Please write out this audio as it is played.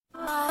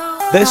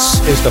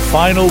This is the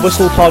Final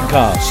Whistle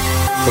podcast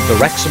from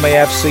the Wrexham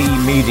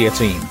AFC media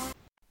team.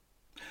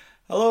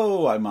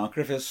 Hello, I'm Mark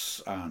Griffiths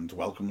and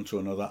welcome to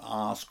another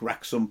Ask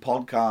Wrexham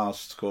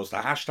podcast. Of course, the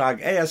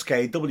hashtag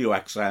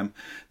ASKWXM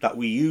that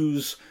we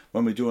use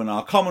when we're doing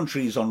our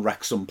commentaries on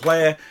Wrexham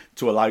Player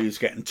to allow you to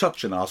get in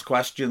touch and ask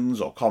questions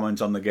or comment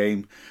on the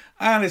game.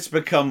 And it's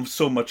become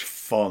so much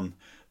fun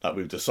that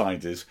we've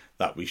decided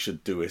that we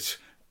should do it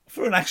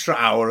for an extra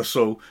hour or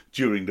so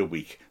during the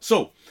week.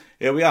 So,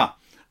 here we are.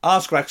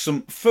 Ask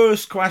Wrexham,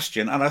 first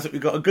question, and I think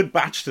we've got a good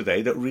batch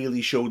today that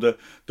really showed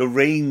the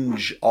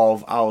range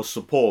of our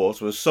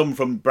support, with some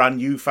from brand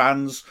new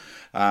fans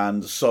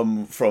and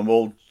some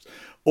from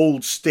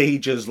old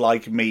stagers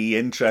like me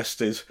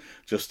interested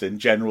just in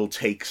general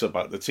takes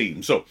about the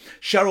team. So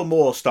Cheryl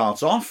Moore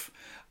starts off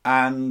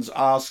and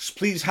asks,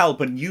 please help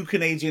a new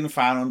Canadian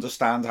fan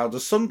understand how the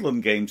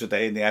Sunderland game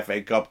today in the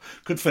FA Cup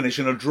could finish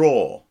in a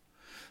draw.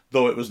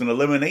 Though it was an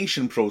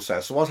elimination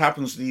process. So what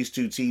happens to these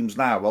two teams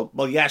now?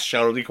 Well, yes,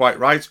 Cheryl, you're quite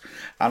right.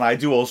 And I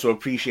do also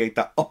appreciate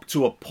that up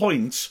to a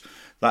point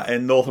that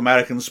in North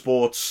American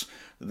sports,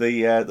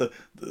 the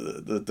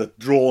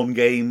drawn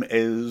game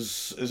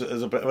is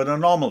a bit of an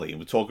anomaly.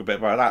 We'll talk a bit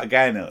about that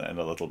again in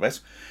a little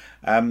bit.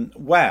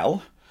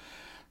 Well,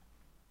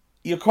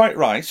 you're quite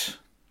right.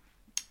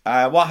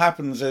 What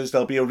happens is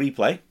there'll be a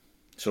replay.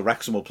 So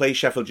Wrexham will play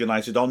Sheffield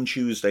United on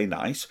Tuesday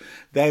night.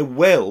 There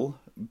will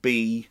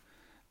be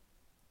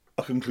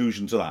a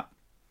conclusion to that.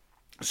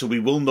 So we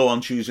will know on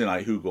Tuesday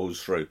night who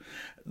goes through.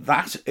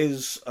 That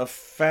is a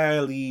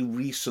fairly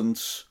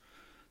recent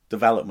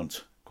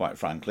development, quite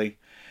frankly,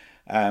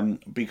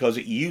 because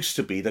it used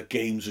to be that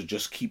games would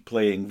just keep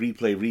playing,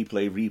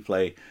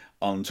 replay,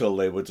 until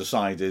they were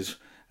decided.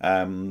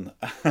 And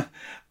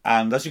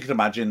as you can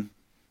imagine,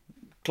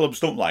 clubs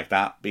don't like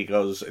that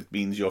because it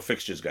means your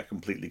fixtures get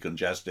completely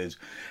congested.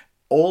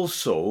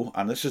 Also,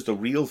 and this is the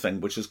real thing,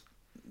 which has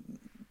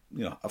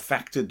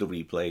affected the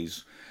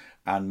replays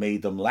and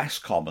made them less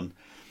common,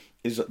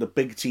 is that the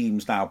big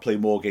teams now play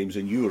more games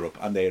in Europe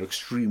and they're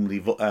extremely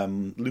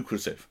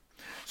lucrative.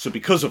 So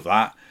because of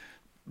that,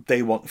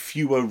 they want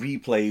fewer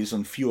replays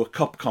and fewer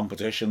cup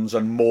competitions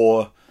and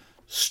more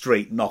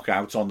straight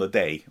knockouts on the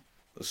day.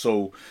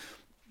 So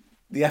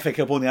the FA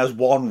Cup only has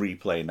one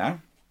replay now.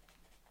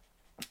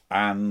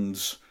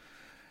 And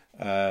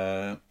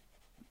in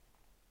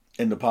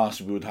the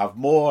past we would have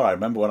more. I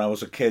remember when I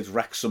was a kid,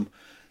 Wrexham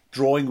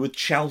drawing with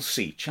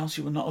Chelsea.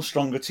 Chelsea were not a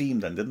stronger team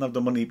then, didn't have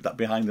the money that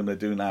behind them they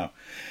do now.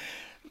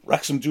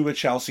 Wrexham drew with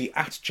Chelsea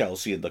at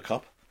Chelsea in the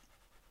Cup.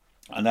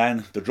 And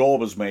then the draw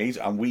was made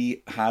and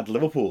we had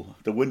Liverpool.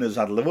 The winners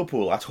had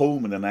Liverpool at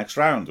home in the next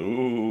round.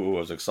 Ooh,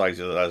 I was excited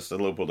that that's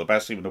Liverpool, the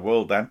best team in the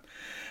world then.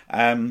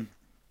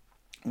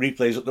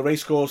 Replays at the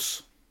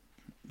racecourse,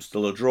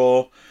 still a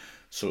draw.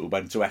 So it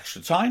went to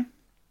extra time.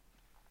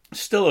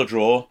 Still a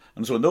draw,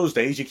 and so in those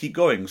days you keep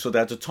going. So they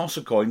had to toss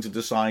a coin to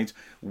decide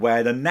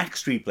where the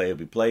next replay would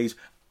be played.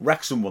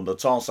 Wrexham won the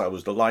toss, I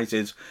was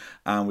delighted,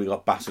 and we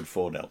got battered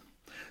 4-0.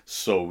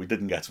 So we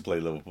didn't get to play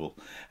Liverpool.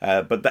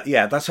 But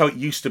that's how it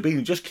used to be.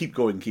 You just keep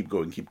going.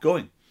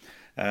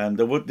 And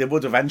they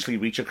would eventually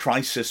reach a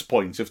crisis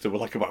point if there were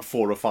like about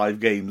 4 or 5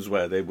 games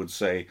where they would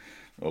say,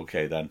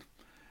 okay then,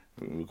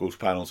 we'll go to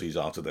penalties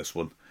after this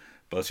one.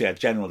 But yeah,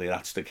 generally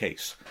that's the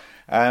case.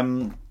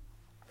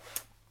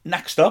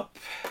 Next up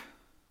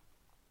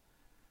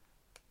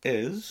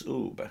is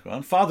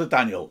background. Father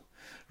Daniel,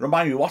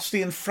 remind me, what's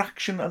the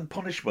infraction and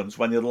punishments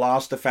when you're the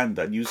last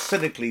defender and you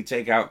cynically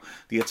take out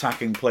the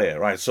attacking player?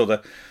 Right, so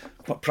the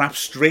perhaps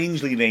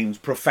strangely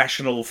named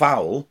professional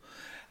foul,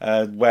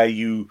 where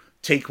you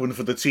take one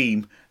for the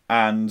team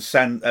and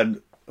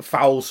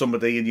foul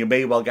somebody, and you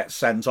may well get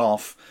sent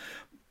off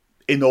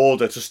in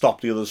order to stop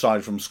the other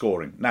side from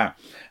scoring. Now,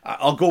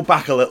 I'll go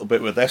back a little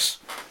bit with this.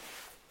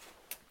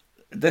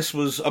 This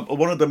was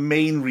one of the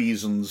main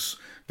reasons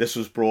this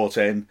was brought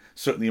in,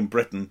 certainly in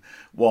Britain,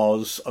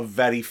 was a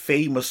very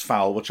famous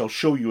foul, which I'll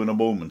show you in a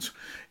moment,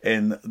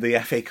 in the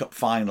FA Cup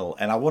final.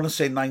 And I want to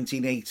say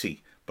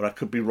 1980, but I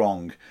could be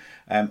wrong.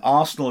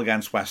 Arsenal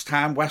against West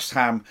Ham. West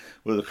Ham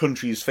were the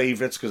country's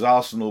favourites because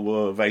Arsenal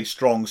were a very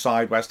strong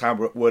side. West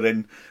Ham were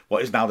in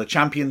what is now the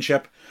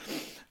Championship.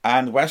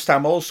 And West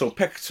Ham also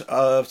picked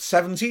a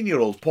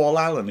 17-year-old, Paul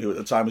Allen, who at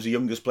the time was the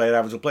youngest player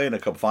ever to play in a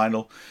cup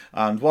final.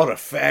 And what a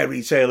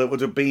fairy tale it would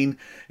have been.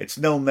 It's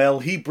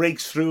 0-0. He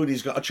breaks through and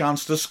he's got a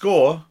chance to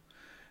score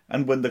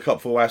and win the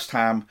cup for West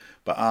Ham.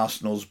 But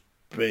Arsenal's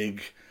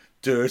big,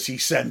 dirty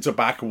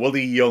centre-back,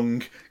 Wooly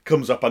Young,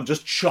 comes up and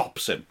just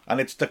chops him. And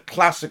it's the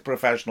classic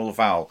professional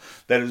foul.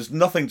 There is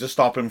nothing to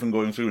stop him from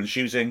going through and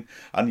shooting,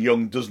 and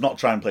Young does not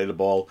try and play the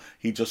ball.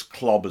 He just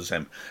clobbers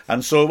him.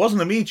 And so it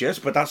wasn't immediate,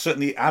 but that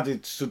certainly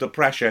added to the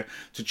pressure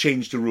to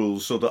change the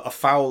rules so that a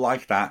foul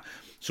like that,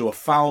 so a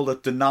foul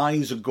that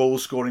denies a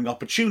goal-scoring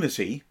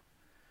opportunity,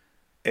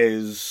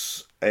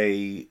 is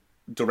a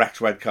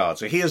direct red card.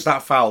 So here's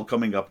that foul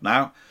coming up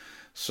now.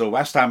 So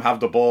West Ham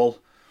have the ball.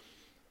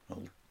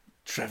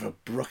 Trevor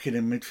Brooking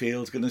in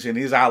midfield, goodness, and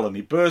here's Allen.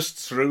 He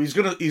bursts through. He's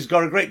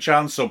got a great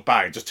chance. So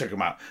bang, just took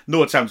him out.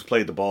 No attempt to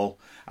play the ball,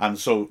 and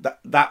so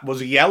that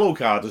was a yellow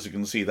card, as you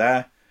can see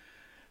there.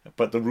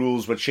 But the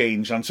rules were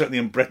changed, and certainly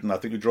in Britain, I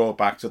think we draw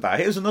back to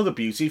that. Here's another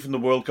beauty from the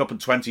World Cup in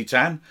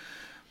 2010.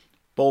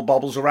 Ball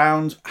bobbles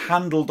around,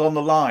 handled on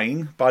the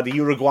line by the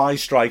Uruguay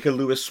striker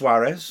Luis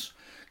Suarez.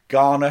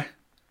 Ghana,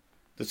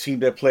 the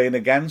team they're playing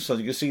against, as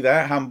you can see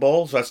there,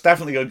 handball. So that's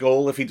definitely a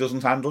goal if he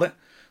doesn't handle it.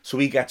 So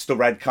he gets the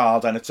red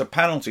card, and it's a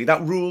penalty.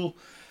 That rule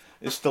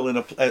is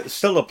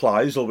still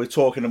applies, although we're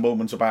talking a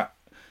moment about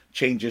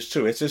changes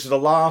to it. This is the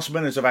last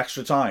minute of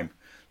extra time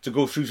to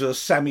go through to the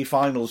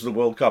semi-finals of the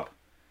World Cup.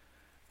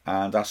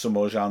 And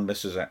Asamoah Gyan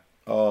misses it.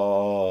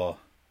 Oh,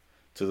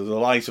 to the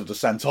delight of the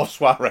sent-off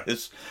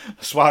Suarez.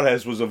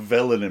 Suarez was a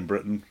villain in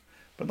Britain,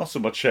 but not so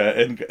much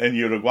in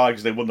Uruguay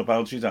because they won the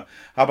penalty shootout.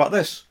 How about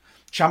this?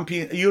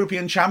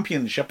 European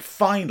Championship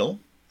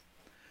final.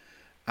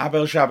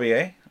 Abel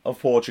Xavier of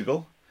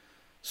Portugal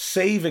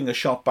saving a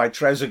shot by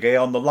Trezeguet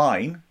on the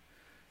line.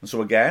 And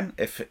so again,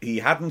 if he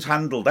hadn't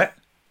handled it,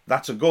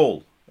 that's a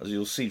goal. As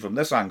you'll see from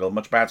this angle,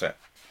 much better.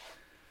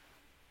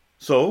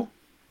 So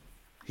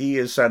he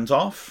is sent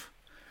off,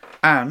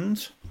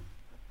 and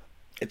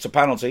it's a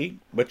penalty,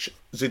 which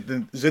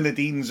Zinedine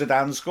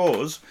Zidane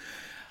scores,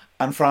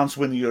 and France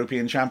win the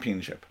European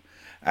Championship.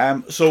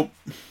 So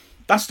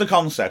that's the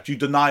concept. You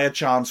deny a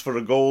chance for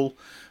a goal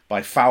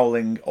by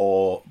fouling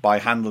or by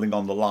handling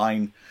on the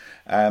line.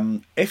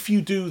 If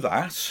you do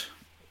that,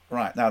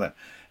 right, now then,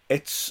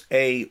 it's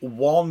a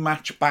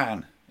one-match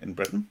ban in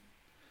Britain.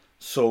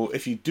 So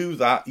if you do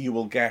that, you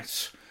will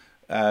get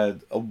a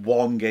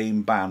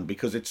one-game ban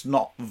because it's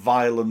not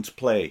violent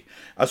play.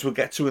 As we'll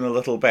get to in a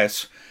little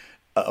bit,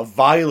 a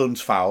violent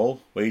foul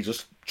where you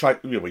just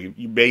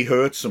you may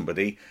hurt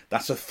somebody,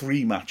 that's a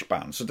 3-match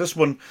ban. So this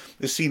one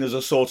is seen as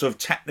a sort of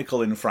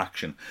technical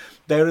infraction.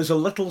 There is a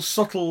little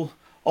subtle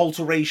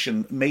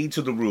alteration made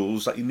to the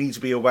rules that you need to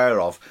be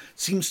aware of. It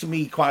seems to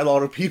me quite a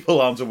lot of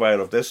people aren't aware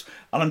of this,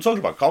 and I'm talking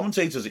about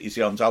commentators that you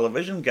see on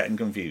television getting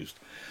confused.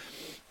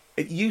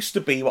 It used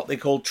to be what they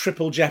called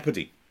triple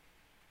jeopardy.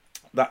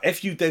 That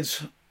if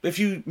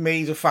you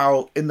made a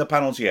foul in the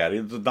penalty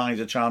area, denied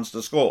a chance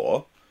to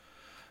score,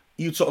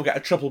 you'd sort of get a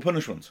triple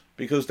punishment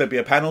because there'd be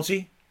a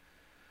penalty,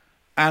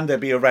 and there'd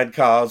be a red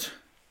card,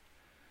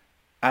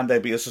 and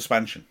there'd be a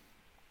suspension.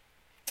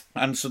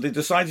 And so they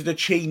decided to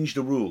change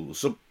the rules.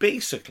 So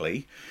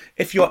basically,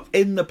 if you're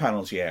in the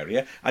penalty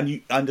area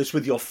and it's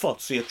with your foot,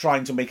 so you're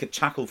trying to make a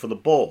tackle for the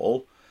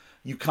ball,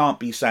 you can't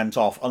be sent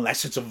off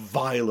unless it's a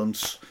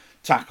violent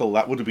tackle.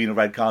 That would have been a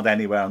red card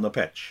anywhere on the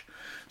pitch.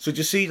 So do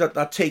you see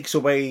that takes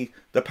away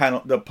the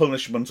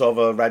punishment of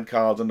a red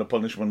card and the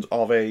punishment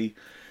of a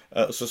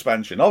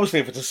suspension? Obviously,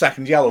 if it's a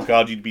second yellow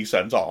card, you'd be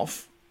sent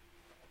off.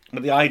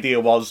 But the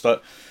idea was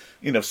that,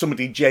 if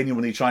somebody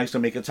genuinely tries to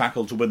make a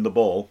tackle to win the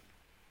ball,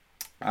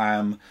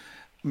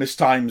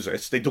 mistimes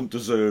it, they don't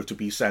deserve to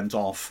be sent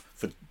off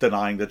for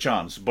denying the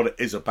chance, but it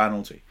is a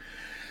penalty.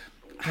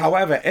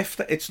 However, if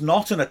it's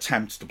not an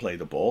attempt to play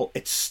the ball,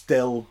 it's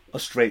still a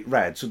straight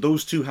red. So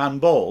those two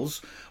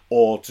handballs,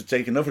 or to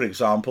take another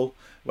example,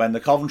 when the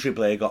Coventry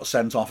player got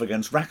sent off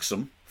against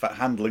Wrexham for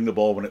handling the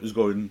ball when it was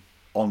going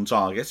on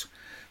target,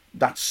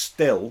 that's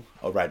still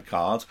a red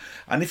card.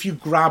 And if you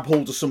grab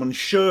hold of someone's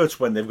shirt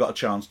when they've got a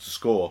chance to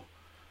score,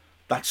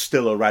 that's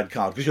still a red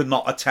card because you're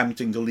not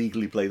attempting to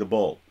legally play the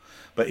ball.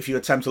 But if you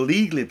attempt to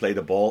legally play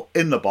the ball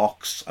in the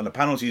box and a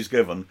penalty is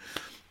given,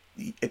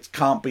 it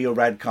can't be a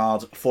red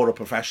card for a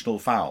professional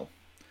foul.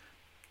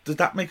 Does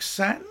that make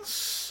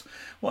sense?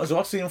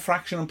 What's the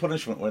infraction and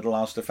punishment with the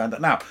last defender?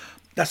 Now,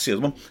 that's the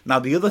other one. Now,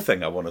 the other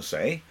thing I want to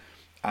say,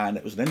 and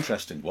it was an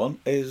interesting one,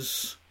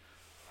 is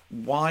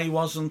why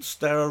wasn't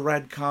there a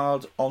red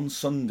card on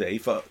Sunday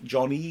for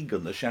John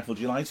Egan, the Sheffield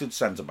United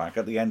centre-back,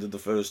 at the end of the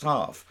first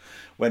half,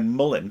 when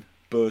Mullin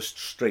burst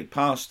straight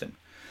past him?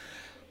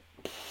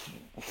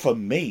 For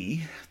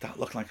me, that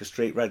looked like a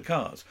straight red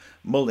card.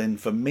 Mullin,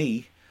 for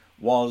me,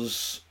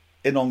 was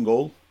in on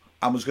goal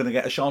and was going to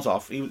get a shot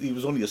off. He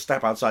was only a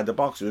step outside the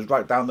box. He was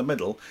right down the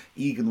middle.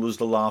 Egan was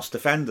the last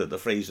defender, the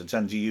phrase they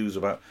tend to use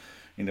about,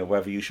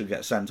 whether you should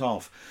get sent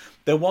off.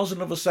 There was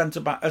another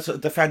centre-back, a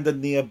defender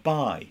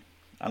nearby,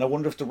 and I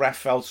wonder if the ref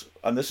felt,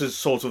 and this is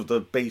sort of the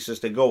basis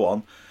they go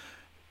on,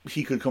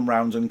 he could come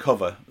round and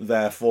cover,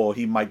 therefore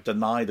he might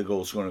deny the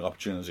goal-scoring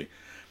opportunity.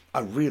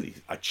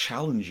 I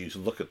challenge you to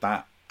look at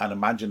that and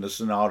imagine a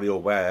scenario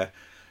where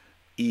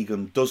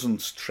Egan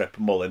doesn't trip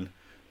Mullin,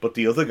 but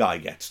the other guy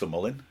gets to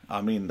Mullin.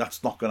 I mean,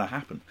 that's not going to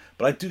happen.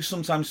 But I do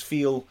sometimes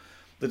feel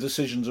the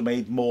decisions are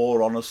made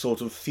more on a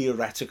sort of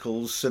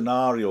theoretical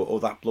scenario, or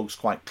that looks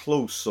quite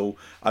close, so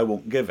I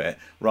won't give it,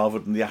 rather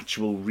than the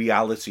actual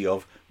reality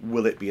of,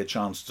 will it be a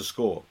chance to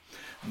score?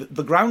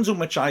 The grounds on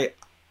which I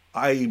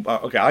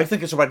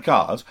think it's a red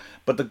card,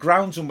 but the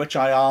grounds on which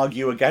I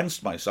argue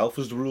against myself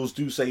is the rules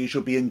do say you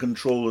should be in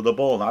control of the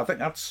ball. Now, I think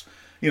that's,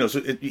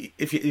 so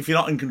if you're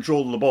not in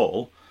control of the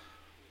ball,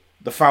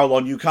 the foul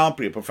on you can't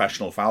be a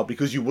professional foul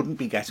because you wouldn't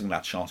be getting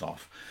that shot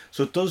off.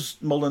 So does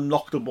Mullin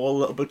knock the ball a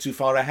little bit too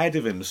far ahead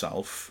of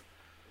himself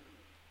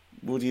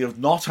Would he have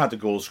not had a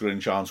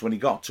goal-scoring chance when he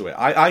got to it?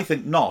 I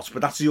think not,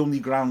 but that's the only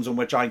grounds on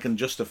which I can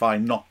justify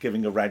not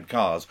giving a red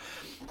card.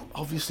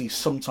 Obviously,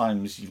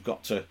 sometimes you've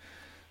got to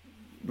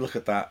look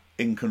at that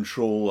in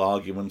control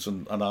argument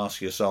and ask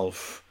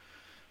yourself,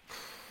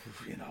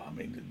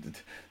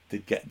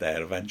 did get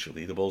there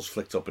eventually. The ball's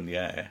flicked up in the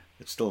air.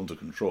 It's still under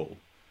control.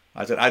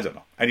 I don't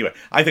know. Anyway,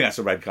 I think that's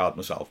a red card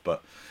myself,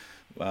 but,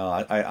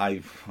 well,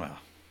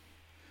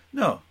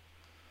 no.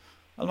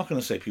 I'm not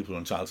going to say people are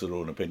entitled to their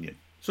own opinion.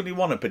 It's only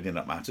one opinion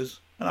that matters,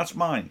 and that's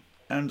mine.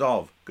 End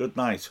of. Good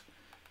night.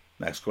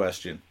 Next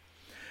question.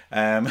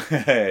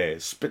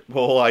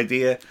 Spitball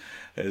idea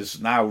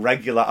is now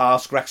regular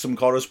Ask Wrexham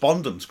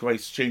correspondent. Great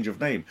change of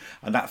name.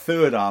 And that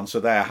third answer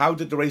there, how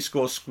did the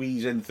racecourse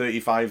squeeze in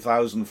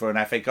 35,000 for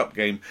an FA Cup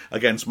game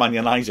against Man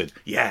United?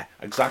 Yeah,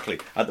 exactly.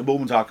 At the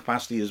moment our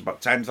capacity is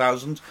about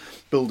 10,000.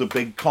 Build a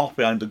big cop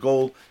behind the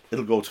goal,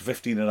 it'll go to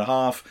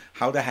 15.5.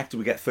 How the heck do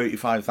we get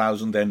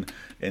 35,000 in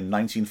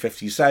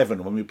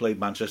 1957 when we played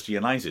Manchester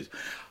United?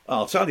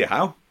 I'll tell you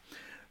how.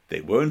 They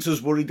weren't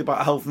as worried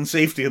about health and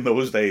safety in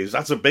those days.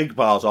 That's a big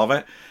part of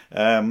it.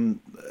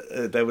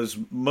 There was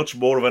much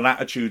more of an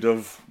attitude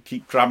of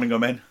keep cramming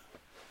them in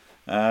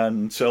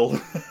until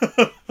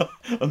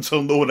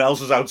until no one else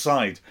is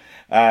outside.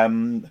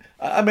 And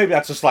maybe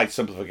that's a slight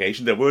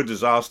simplification. There were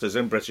disasters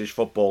in British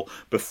football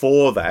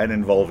before then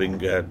involving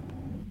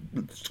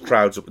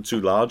crowds that were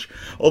too large.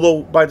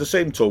 Although, by the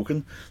same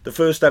token, the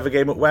first ever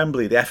game at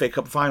Wembley, the FA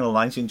Cup final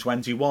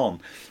 1921,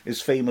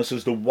 is famous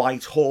as the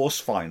White Horse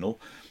final.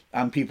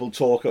 And people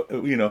talk,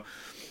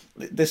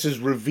 this is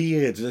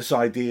revered, this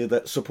idea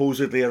that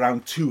supposedly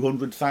around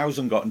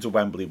 200,000 got into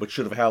Wembley, which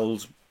should have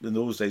held, in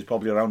those days,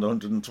 probably around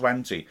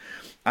 120.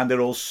 And they're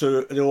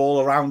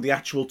all around the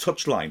actual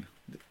touchline.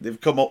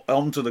 They've come up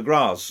onto the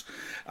grass.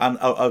 And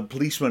a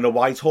policeman in a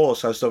white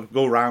horse has to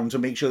go round to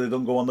make sure they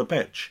don't go on the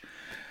pitch.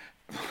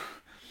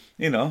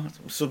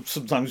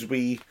 Sometimes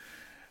we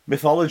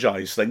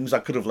mythologise things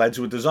that could have led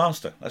to a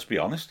disaster, let's be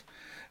honest.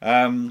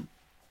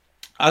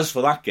 As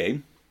for that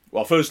game,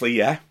 well, firstly,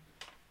 yeah,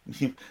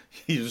 you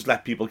just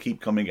let people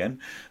keep coming in.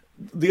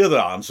 The other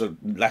answer,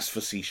 less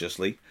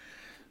facetiously,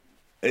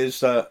 is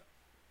that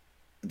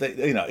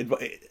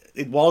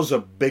it was a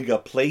bigger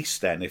place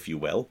then, if you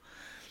will.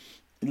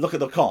 Look at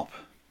the Kop.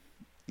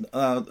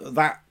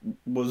 That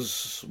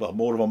was, well,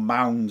 more of a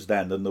mound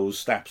then than those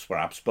steps,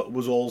 perhaps, but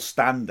was all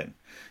standing.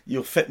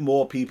 You'll fit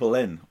more people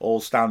in all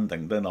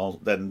standing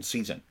than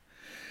seating.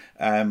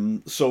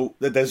 So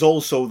there's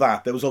also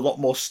that. There was a lot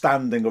more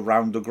standing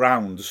around the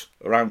grounds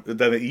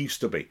than it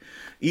used to be.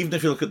 Even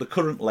if you look at the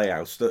current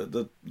layouts,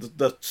 the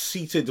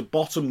seated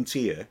bottom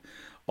tier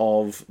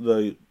of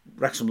the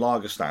Wrexham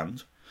Lager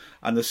stand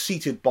and the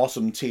seated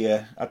bottom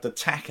tier at the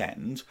tech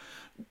end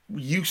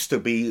used to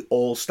be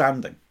all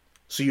standing.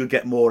 So you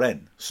get more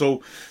in.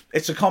 So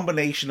it's a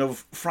combination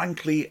of,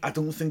 frankly, I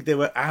don't think they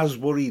were as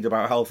worried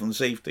about health and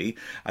safety.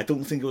 I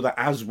don't think they were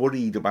as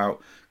worried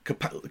about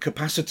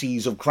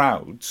capacities of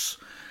crowds.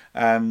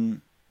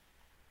 And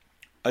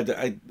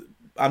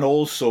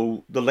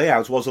also the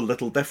layout was a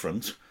little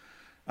different.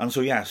 And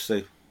so, yes,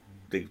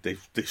 they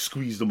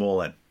squeezed them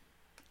all in.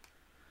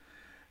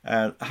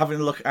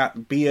 Having a look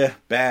at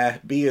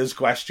Beer's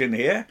question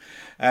here.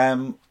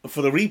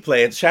 For the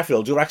replay at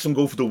Sheffield, do Wrexham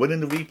go for the win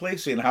in the replay,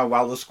 seeing how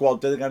well the squad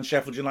did against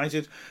Sheffield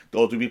United?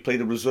 Or do we play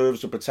the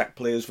reserves to protect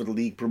players for the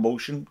league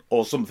promotion,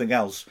 or something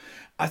else?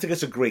 I think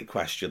it's a great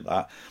question,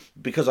 that,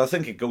 because I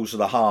think it goes to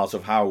the heart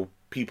of how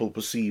people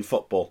perceive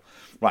football.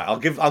 Right, I'll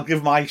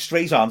give my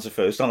straight answer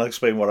first, and I'll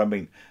explain what I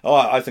mean.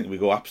 I think we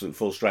go absolute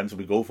full strength and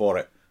we go for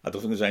it. I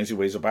don't think there's any two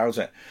ways about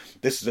it.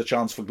 This is a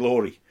chance for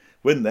glory.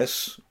 Win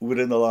this, we're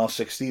in the last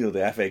 16 of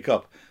the FA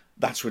Cup.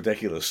 That's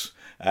ridiculous.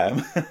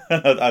 And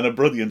a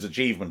brilliant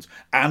achievement.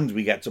 And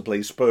we get to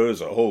play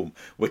Spurs at home,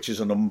 which is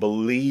an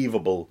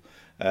unbelievable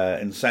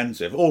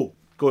incentive. Oh,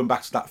 going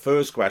back to that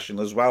first question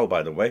as well,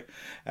 by the way,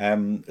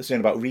 saying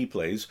about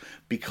replays,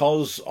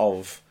 because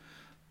of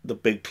the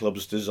big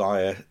club's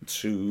desire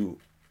to,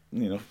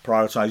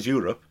 prioritise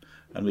Europe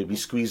and maybe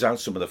squeeze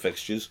out some of the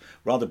fixtures,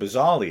 rather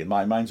bizarrely, in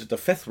my mind, at the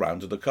fifth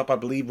round of the Cup, I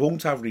believe,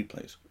 won't have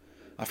replays.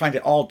 I find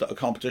it odd that a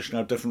competition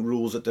have different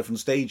rules at different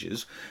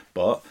stages,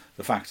 but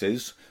the fact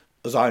is,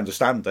 as I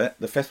understand it,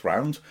 the fifth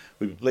round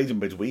will be played in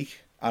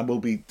midweek and will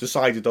be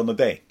decided on the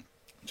day.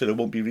 So there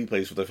won't be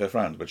replays for the fifth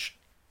round, which,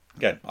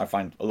 again, I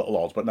find a little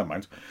odd, but never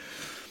mind.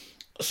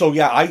 So,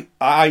 yeah,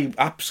 I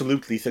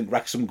absolutely think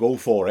Wrexham go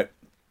for it.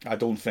 I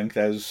don't think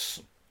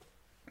there's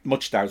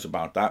much doubt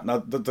about that. Now,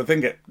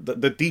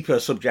 the deeper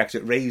subject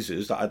it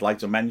raises that I'd like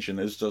to mention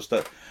is just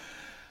that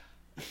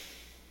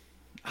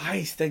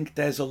I think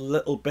there's a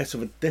little bit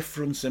of a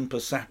difference in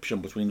perception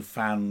between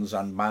fans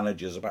and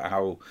managers about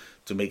how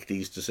to make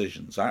these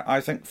decisions. I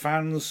think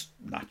fans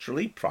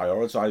naturally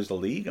prioritise the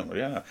league. And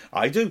yeah,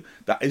 I do.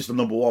 That is the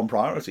number one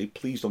priority.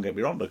 Please don't get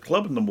me wrong. The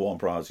club's number one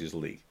priority is the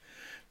league.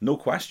 No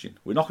question.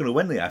 We're not going to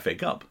win the FA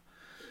Cup.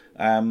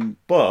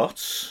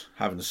 But,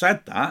 having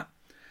said that,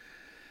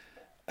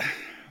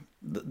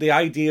 the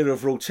idea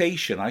of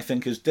rotation, I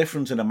think, is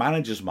different in a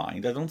manager's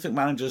mind. I don't think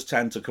managers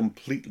tend to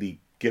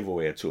completely give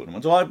away a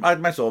tournament. So I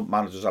admit all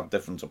managers have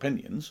different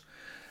opinions.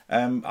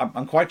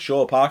 I'm quite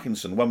sure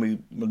Parkinson, when we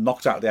were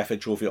knocked out of the FA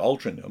Trophy at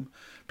Altrincham,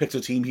 picked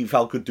a team he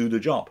felt could do the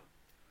job.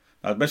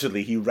 Now,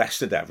 admittedly, he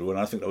rested everyone.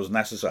 I think that was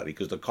necessary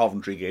because the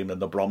Coventry game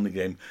and the Bromley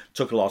game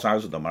took a lot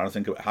out of them. And I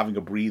think having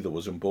a breather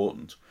was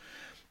important.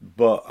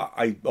 But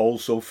I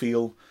also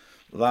feel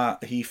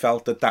that he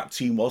felt that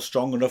team was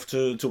strong enough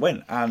to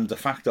win. And the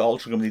fact that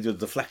Altrincham needed a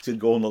deflected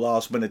goal in the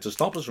last minute to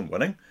stop us from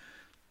winning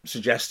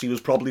suggests he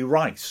was probably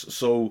right.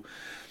 So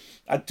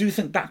I do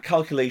think that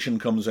calculation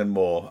comes in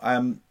more.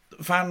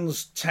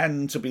 Fans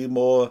tend to be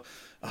more,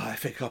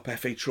 FA Cup,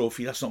 FA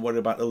Trophy, let's not worry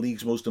about the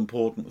league's most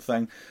important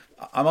thing.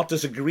 I'm not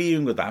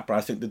disagreeing with that, but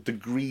I think the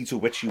degree to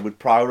which you would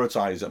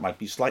prioritise it might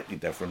be slightly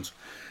different.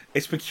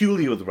 It's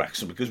peculiar with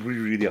Wrexham because we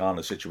really are in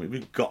a situation.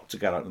 We've got to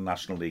get out of the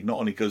National League, not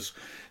only because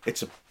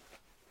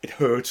it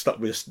hurts that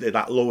we're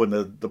that low in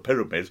the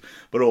pyramid,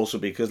 but also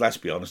because, let's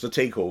be honest, the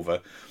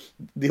takeover,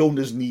 the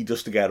owners need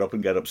us to get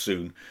up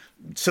soon,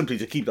 simply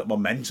to keep that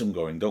momentum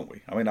going, don't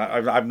we? I mean,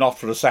 I'm not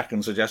for a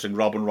second suggesting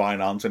Rob and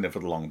Ryan aren't in it for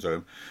the long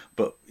term,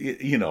 but,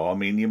 I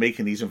mean, you're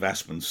making these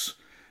investments,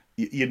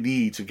 you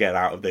need to get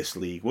out of this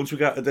league. Once we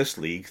get out of this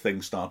league,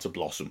 things start to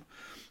blossom,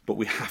 but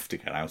we have to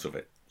get out of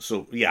it.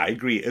 So, yeah, I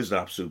agree, it is an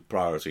absolute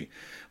priority,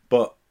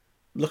 but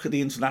look at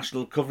the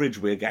international coverage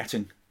we're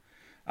getting.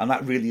 And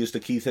that really is the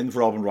key thing for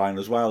Rob and Ryan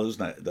as well,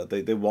 isn't it? That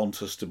they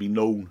want us to be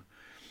known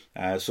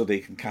so they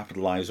can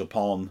capitalise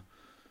upon,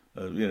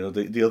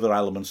 the other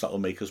elements that will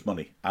make us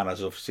money. And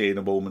as I've said in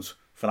a moment,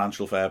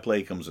 financial fair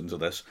play comes into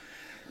this.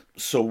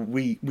 So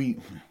we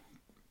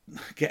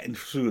getting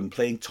through and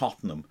playing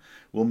Tottenham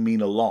will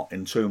mean a lot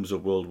in terms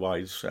of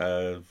worldwide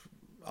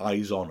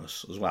eyes on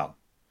us as well.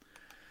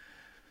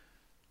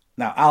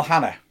 Now, Al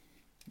Hanna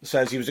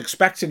says he was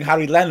expecting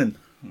Harry Lennon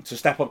to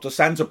step up to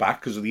centre-back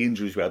because of the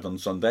injuries we had on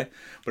Sunday,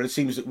 but it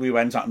seems that we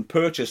went out and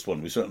purchased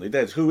one. We certainly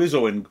did. Who is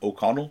Owen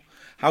O'Connell?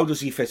 How does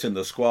he fit in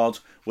the squad?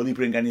 Will he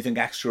bring anything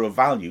extra of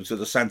value to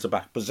the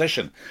centre-back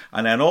position?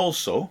 And then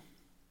also,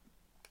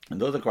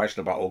 another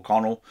question about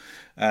O'Connell,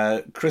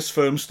 Chris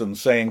Firmston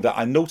saying that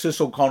I notice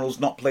O'Connell's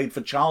not played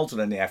for Charlton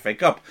in the FA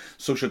Cup,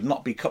 so should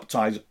not be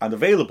cup-tied and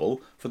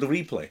available for the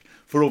replay.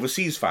 For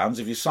overseas fans,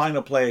 if you sign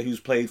a player who's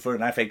played for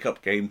an FA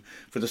Cup game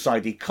for the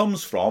side he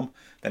comes from,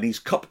 then he's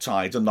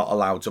cup-tied and not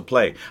allowed to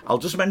play. I'll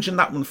just mention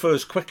that one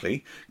first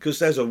quickly, because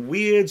there's a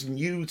weird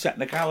new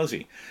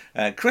technicality.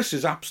 Chris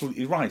is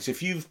absolutely right.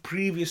 If you've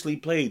previously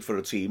played for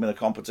a team in a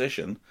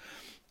competition,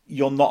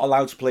 you're not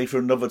allowed to play for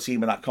another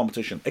team in that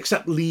competition,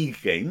 except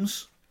league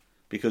games,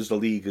 because the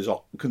league is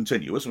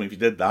continuous. I mean, if you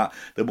did that,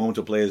 the moment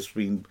a player's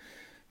been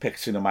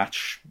picked in a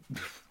match,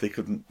 they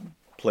couldn't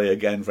play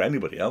again for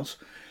anybody else.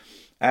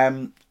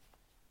 And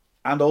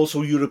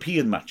also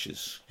European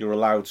matches. You're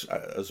allowed,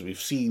 as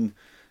we've seen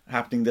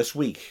happening this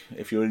week,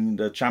 if you're in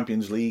the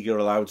Champions League, you're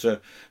allowed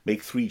to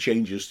make 3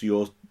 changes to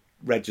your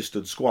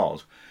registered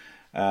squad.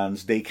 And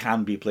they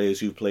can be players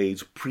who played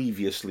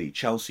previously.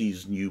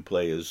 Chelsea's new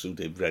players who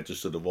they've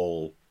registered have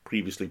all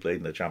previously played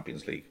in the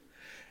Champions League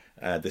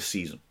this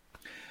season.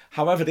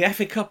 However, the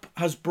FA Cup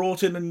has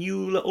brought in a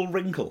new little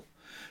wrinkle.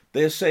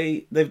 They're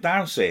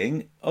now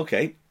saying,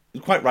 okay,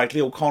 quite rightly,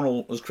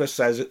 O'Connell, as Chris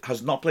says,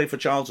 has not played for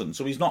Charlton,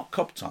 so he's not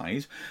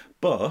cup-tied,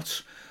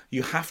 but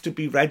you have to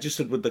be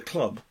registered with the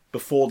club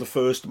before the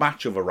first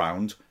match of a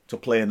round to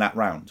play in that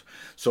round.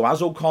 So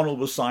as O'Connell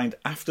was signed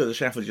after the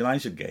Sheffield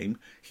United game,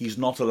 he's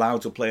not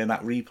allowed to play in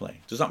that replay.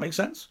 Does that make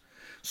sense?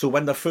 So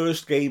when the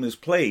first game is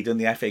played in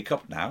the FA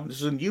Cup now, this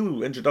is a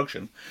new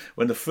introduction,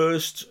 when the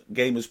first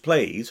game is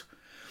played,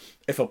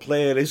 if a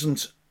player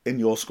isn't in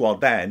your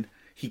squad then,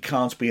 he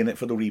can't be in it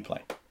for the replay.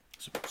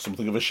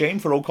 Something of a shame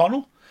for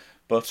O'Connell.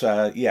 But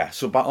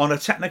but on a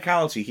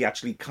technicality, he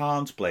actually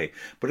can't play.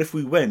 But if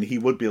we win, he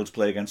would be able to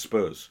play against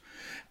Spurs.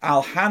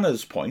 Al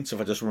Hanna's point, if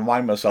I just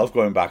remind myself,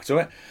 going back to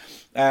it,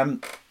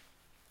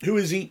 who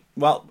is he?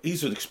 Well,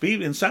 he's an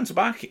experienced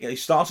centre-back. He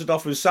started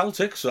off with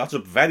Celtic, so that's a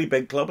very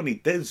big club, and he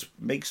did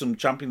make some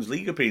Champions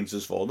League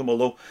appearances for them,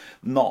 although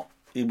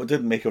he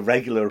didn't make a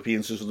regular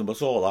appearances for them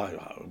at all.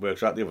 I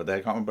worked out the other day,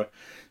 I can't remember.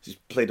 He's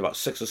played about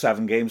 6 or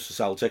 7 games for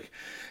Celtic.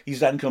 He's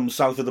then come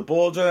south of the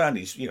border, and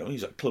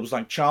he's at clubs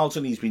like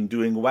Charlton. He's been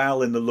doing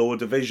well in the lower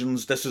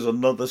divisions. This is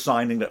another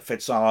signing that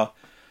fits our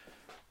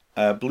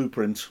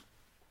blueprint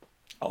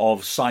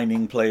of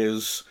signing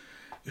players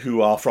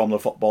who are from the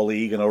Football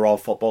League and are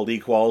of Football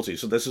League quality.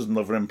 So this is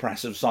another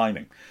impressive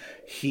signing.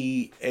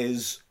 He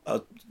is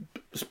a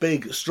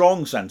big,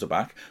 strong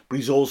centre-back, but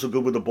he's also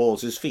good with the ball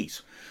at his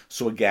feet.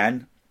 So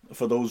again,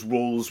 for those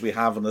roles we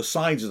have on the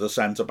sides of the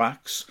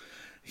centre-backs,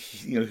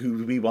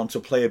 who we want to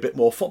play a bit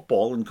more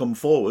football and come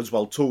forwards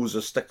while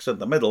Tozer sticks in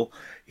the middle,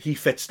 he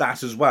fits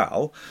that as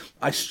well.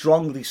 I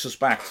strongly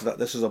suspect that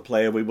this is a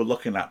player we were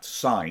looking at to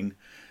sign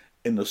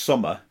in the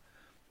summer,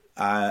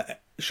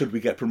 should we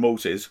get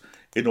promoted,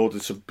 in order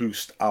to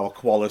boost our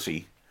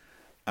quality.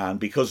 And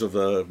because of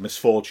the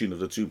misfortune of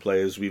the 2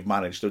 players, we've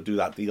managed to do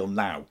that deal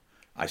now,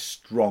 I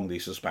strongly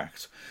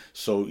suspect.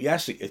 So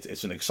yes,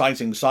 it's an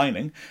exciting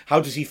signing. How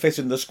does he fit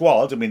in the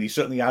squad? I mean, he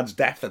certainly adds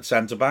depth at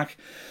centre-back.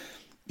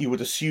 You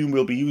would assume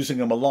we'll be using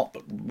him a lot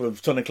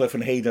with Tunnicliffe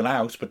and Hayden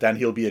out, but then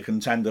he'll be a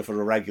contender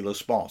for a regular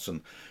spot.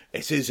 And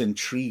it is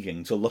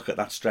intriguing to look at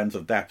that strength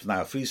of depth.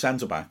 Now, 3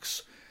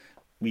 centre-backs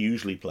we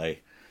usually play.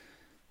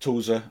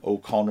 Tozer,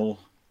 O'Connell,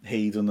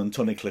 Hayden and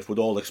Tunnicliffe would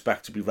all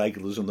expect to be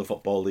regulars in the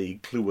Football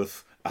League.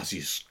 Cleworth, as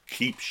he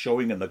keeps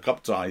showing in the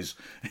cup ties,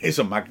 is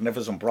a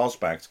magnificent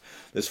prospect.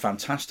 There's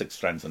fantastic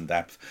strength and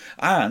depth.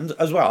 And,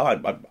 as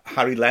well,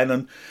 Harry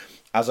Lennon,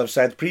 as I've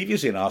said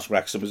previously in Ask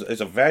Wrexham,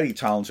 is a very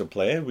talented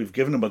player. We've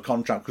given him a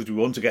contract because we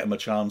want to get him a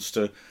chance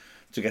to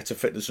get to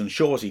fitness and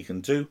show what he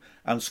can do.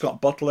 And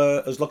Scott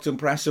Butler has looked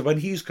impressive when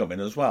he's come in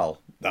as well.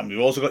 And we've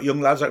also got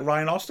young lads like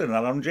Ryan Austin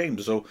and Aaron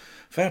James. So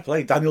fair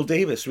play. Daniel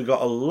Davis, we've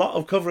got a lot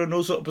of cover in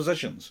those sort of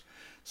positions.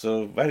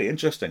 So very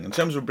interesting. In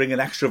terms of bringing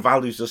extra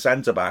values to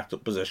centre-back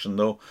position,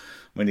 though,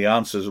 when the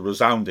answer is a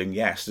resounding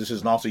yes. This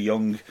is not a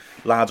young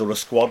lad or a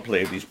squad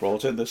player he's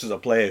brought in. This is a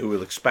player who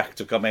will expect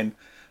to come in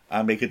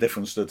and make a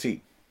difference to the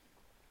team.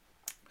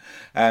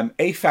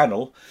 A.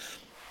 Fennell,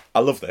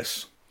 I love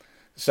this,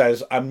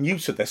 says, I'm new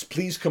to this.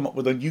 Please come up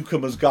with a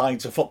newcomer's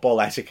guide to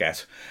football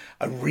etiquette.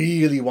 I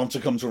really want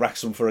to come to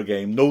Wrexham for a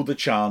game. Know the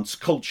chants,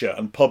 culture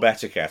and pub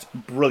etiquette.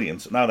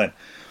 Brilliant. Now then,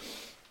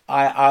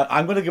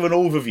 I'm going to give an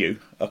overview,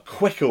 a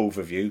quick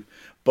overview,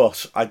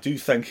 but I do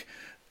think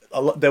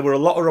there were a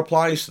lot of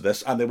replies to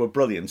this and they were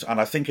brilliant. And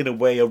I think in a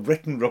way a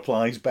written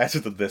reply is better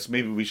than this.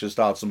 Maybe we should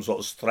start some sort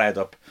of thread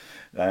up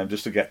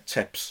just to get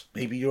tips.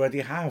 Maybe you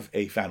already have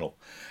A. Fennell.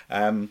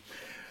 I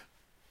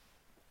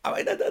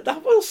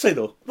will say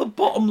though, the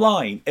bottom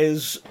line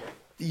is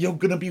you're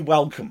going to be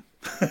welcome.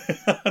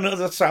 I know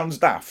that sounds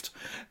daft.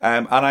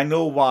 And I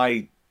know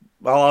why.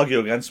 I'll argue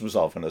against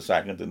myself in a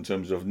second in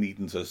terms of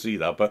needing to see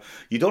that. But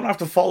you don't have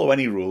to follow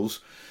any rules.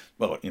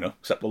 Well,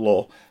 except the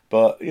law.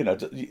 But,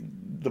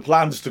 the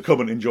plan's to come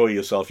and enjoy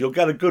yourself. You'll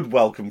get a good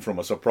welcome from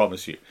us, I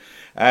promise you.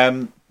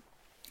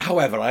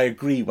 However, I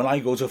agree. When I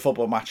go to a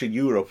football match in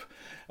Europe,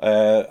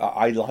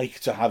 I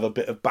like to have a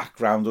bit of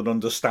background and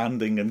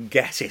understanding and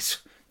get it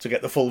to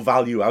get the full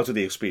value out of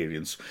the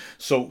experience.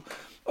 So,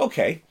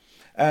 okay.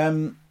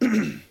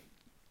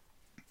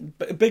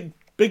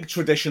 Big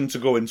tradition to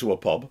go into a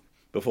pub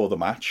before the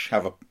match,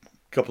 have a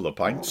couple of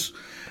pints.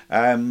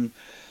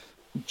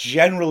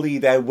 Generally,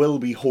 there will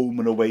be home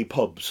and away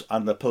pubs,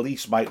 and the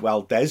police might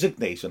well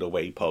designate an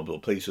away pub or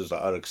places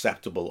that are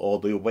acceptable, or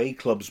the away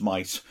clubs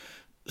might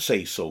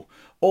say so.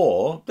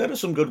 Or there are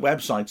some good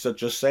websites that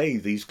just say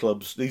these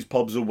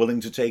pubs are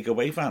willing to take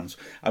away fans.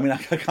 I mean, I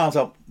can't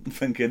help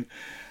thinking,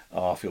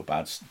 I feel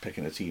bad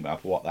picking a team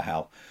up, what the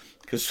hell?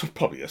 Because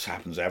probably this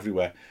happens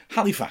everywhere.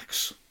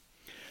 Halifax.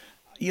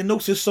 You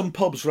notice some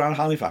pubs around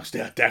Halifax, they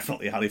are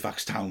definitely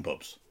Halifax town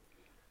pubs.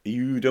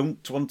 You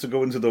don't want to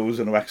go into those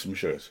in a Wrexham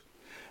shirt.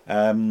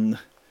 And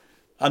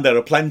there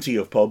are plenty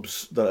of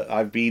pubs that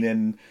I've been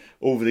in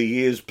over the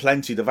years,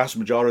 the vast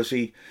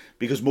majority,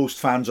 because most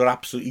fans are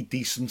absolutely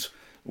decent,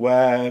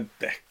 where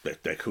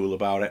they're cool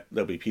about it.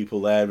 There'll be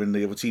people there in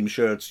the other team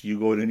shirts, you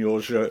go in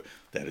your shirt,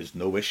 there is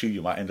no issue,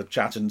 you might end up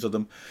chatting to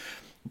them.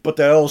 But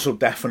there are also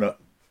definite,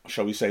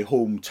 shall we say,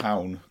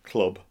 hometown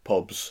club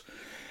pubs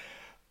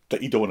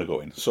that you don't want to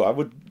go in.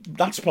 So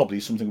that's probably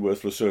something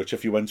worth research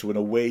if you went to an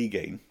away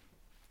game.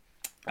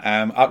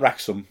 At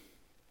Wrexham,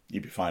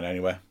 you'd be fine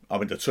anywhere. I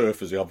mean, the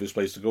Turf is the obvious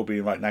place to go,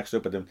 being right next to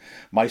it, but then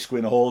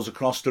Maesgwyn Hall's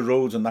across the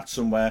road, and that's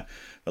somewhere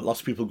that lots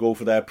of people go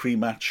for their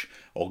pre-match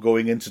or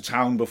going into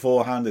town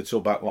beforehand. It's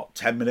about,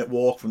 10-minute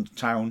walk from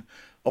town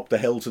up the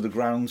hill to the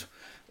ground.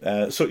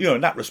 So,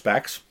 in that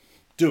respect,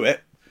 do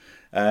it.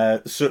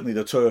 Certainly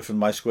the Turf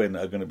and Maesgwyn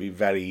are going to be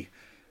very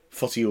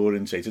footy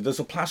orientated. There's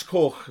a Plas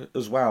Coch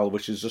as well,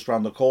 which is just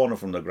round the corner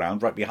from the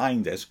ground, right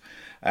behind it.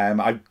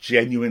 I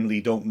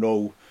genuinely don't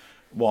know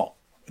what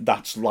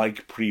that's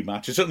like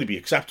pre-match. It'd certainly be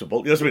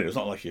acceptable. It's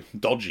not like you're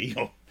dodgy.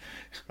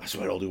 That's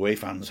where all the away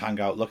fans hang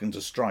out looking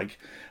to strike.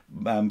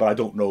 But I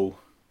don't know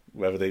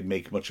whether they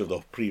make much of the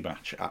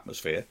pre-match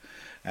atmosphere.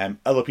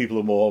 Other people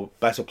are more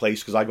better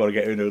placed because I got to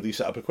get in early,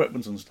 set up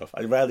equipment and stuff.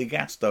 I rarely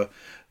get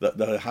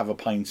the have a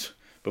pint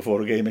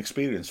before a game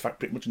experience. In fact,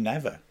 pretty much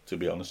never, to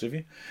be honest with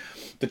you.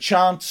 The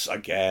chants,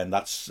 again,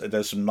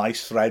 there's some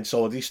nice threads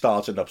already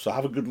starting up, so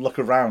have a good look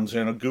around.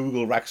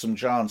 Google Wrexham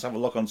chants, have a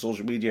look on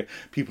social media.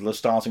 People are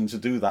starting to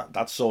do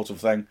that sort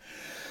of thing.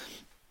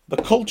 The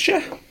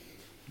culture,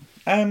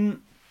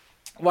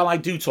 well, I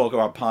do talk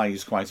about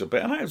pies quite a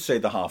bit, and I would say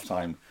the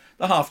halftime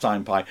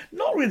pie,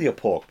 not really a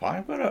pork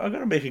pie. I'm going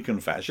to make a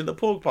confession. The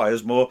pork pie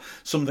is more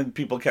something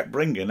people kept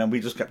bringing, and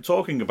we just kept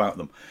talking about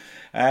them.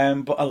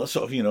 But a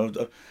sort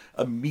of,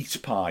 a meat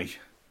pie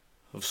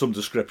of some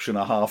description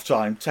at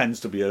half-time tends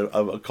to be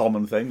a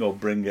common thing, or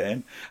bring it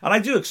in. And I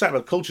do accept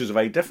that cultures are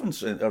very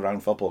different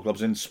around football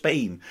clubs. In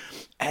Spain,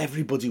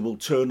 everybody will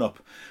turn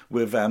up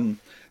with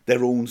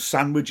their own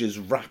sandwiches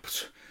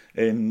wrapped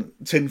in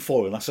tin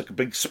foil. That's like a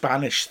big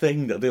Spanish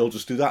thing that they'll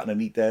just do that and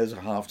then eat theirs at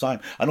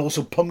half-time. And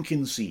also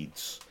pumpkin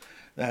seeds.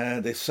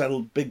 They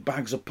sell big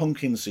bags of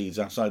pumpkin seeds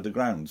outside the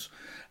grounds,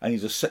 and you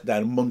just sit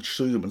there and munch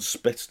through them and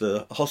spit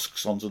the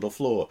husks onto the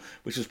floor,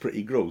 which is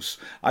pretty gross.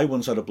 I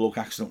once had a bloke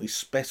accidentally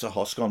spit a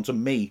husk onto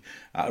me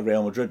at a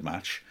Real Madrid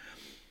match.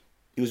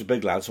 He was a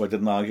big lad, so I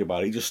didn't argue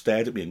about it. He just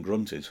stared at me and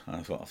grunted. And I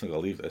thought, I think I'll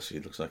leave this. He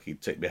looks like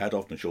he'd take my head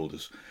off my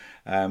shoulders.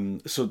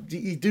 So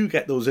you do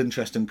get those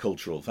interesting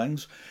cultural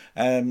things.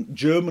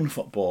 German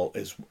football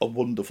is a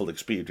wonderful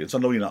experience. I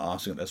know you're not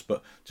asking this,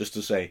 but just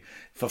to say,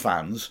 for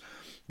fans,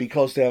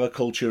 because they have a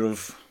culture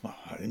of, well,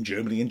 in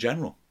Germany in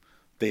general,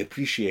 they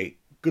appreciate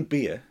good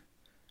beer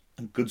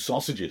and good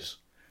sausages.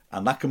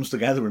 And that comes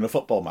together in a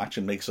football match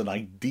and makes an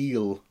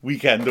ideal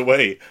weekend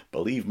away.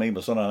 Believe me, my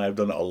son and I have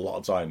done it a lot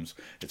of times.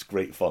 It's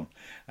great fun.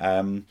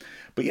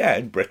 But yeah,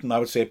 in Britain, I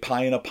would say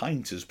pie and a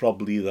pint is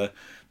probably the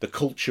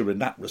culture in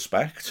that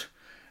respect.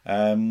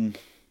 Don't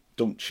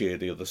cheer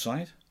the other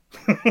side.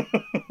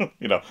 Don't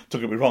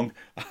get me wrong.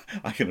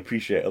 I can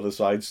appreciate other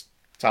sides'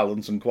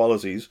 talents and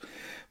qualities,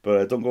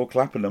 but don't go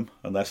clapping them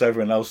unless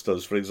everyone else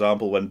does. For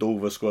example, when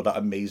Dover scored that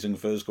amazing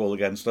first goal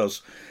against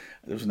us,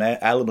 there was an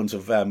element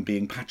of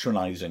being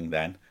patronising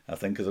then, I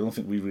think, because I don't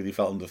think we really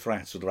felt under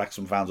threat. So the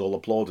Wrexham fans all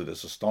applauded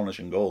this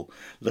astonishing goal.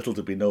 Little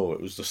did we know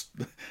it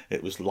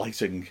was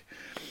lighting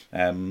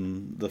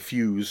the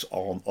fuse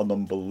on an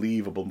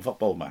unbelievable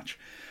football match.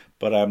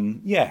 But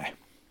yeah.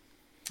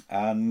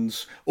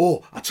 And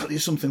I'll tell you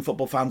something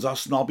football fans are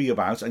snobby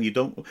about, and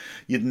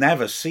you'd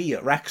never see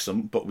at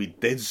Wrexham, but we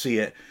did see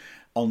it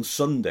on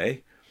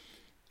Sunday,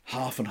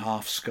 half and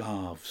half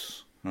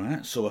scarves.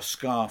 Right? So a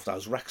scarf that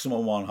has Wrexham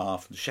on one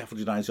half and Sheffield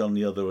United on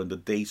the other, and the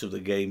date of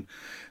the game.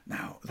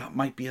 Now, that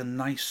might be a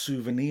nice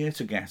souvenir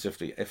to get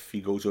if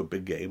you go to a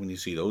big game and you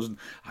see those. And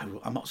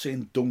I'm not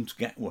saying don't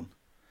get one,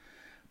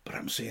 but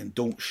I'm saying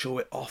don't show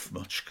it off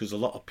much, because a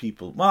lot of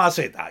people, well, I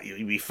say that,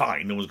 you'll be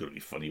fine, no one's going to be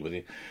funny with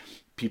you.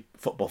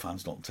 Football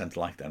fans don't tend to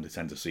like them. They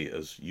tend to see it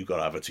as, you got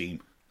to have a team.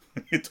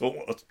 You don't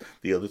want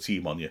the other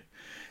team on you.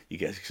 You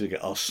get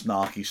all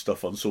snarky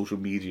stuff on social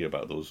media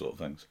about those sort of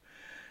things.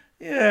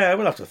 Yeah,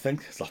 we'll have to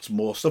think. There's lots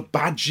more stuff.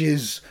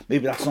 Badges.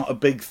 Maybe that's not a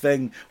big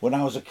thing. When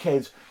I was a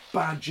kid,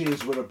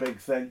 badges were a big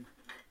thing.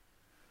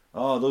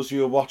 Oh, those of you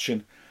who are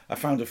watching, I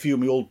found a few of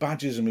my old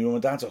badges in my mum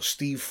and dad's.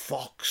 Steve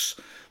Fox,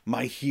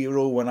 my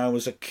hero when I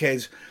was a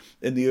kid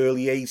in the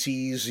early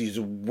 80s. He's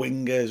a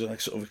winger, he's a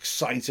sort of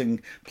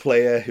exciting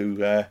player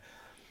who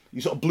he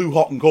sort of blew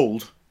hot and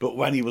cold, but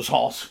when he was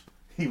hot,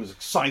 he was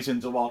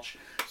exciting to watch.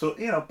 So,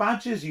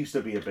 badges used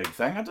to be a big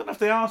thing. I don't know if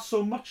they are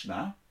so much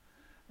now.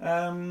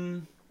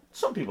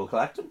 Some people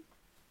collect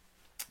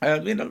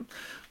them.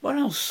 What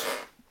else?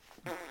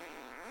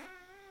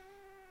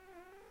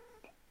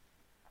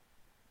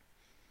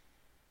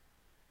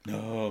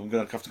 No, I'm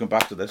going to have to come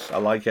back to this. I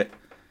like it.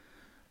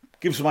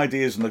 Give some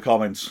ideas in the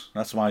comments.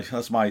 That's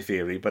my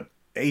theory. But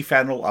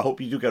Fennel, I hope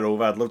you do get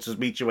over. I'd love to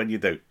meet you when you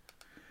do.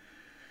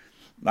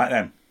 Right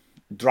then.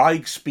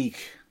 Draig speak.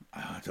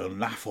 I don't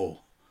know.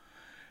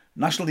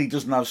 National League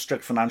doesn't have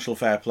strict financial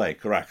fair play,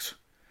 correct?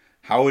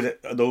 How would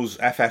those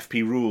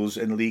FFP rules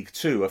in League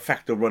 2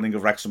 affect the running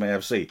of Wrexham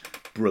AFC?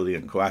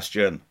 Brilliant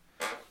question.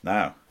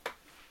 Now,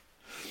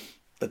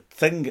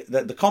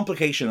 the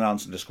complication in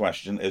answering this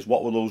question is,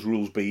 what will those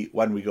rules be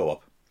when we go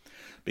up?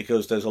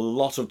 Because there's a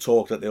lot of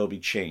talk that they'll be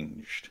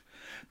changed.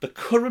 The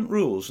current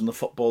rules in the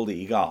Football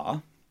League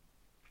are,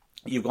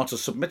 you've got to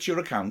submit your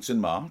accounts in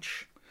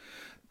March.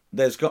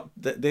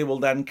 They will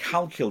then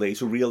calculate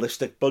a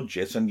realistic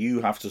budget, and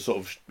you have to sort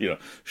of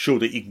show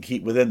that you can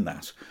keep within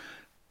that.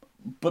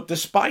 But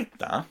despite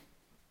that,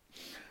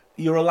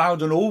 you're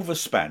allowed an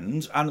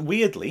overspend, and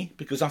weirdly,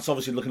 because that's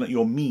obviously looking at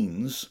your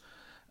means,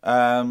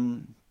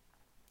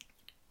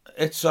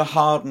 it's a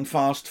hard and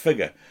fast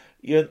figure.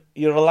 You're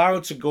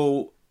allowed to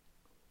go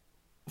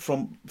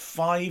from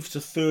 5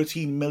 to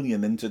 13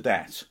 million into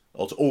debt,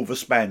 or to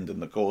overspend in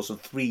the course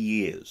of 3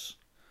 years.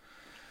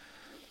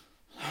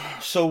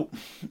 So,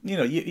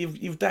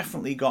 you've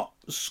definitely got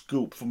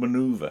scope for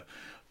manoeuvre.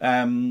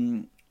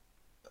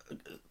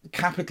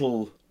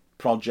 Capital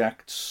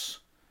projects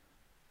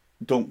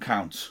don't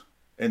count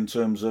in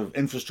terms of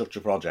infrastructure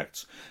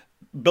projects.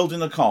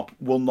 Building a cop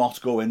will not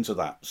go into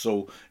that.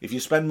 So if you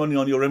spend money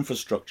on your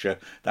infrastructure,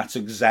 that's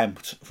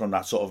exempt from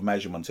that sort of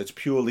measurement. It's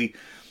purely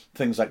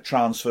things like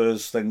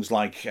transfers, things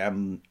like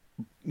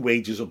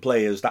wages of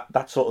players,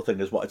 that sort of thing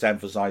is what it's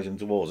emphasising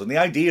towards. And the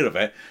idea of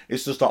it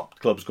is to stop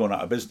clubs going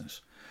out of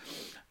business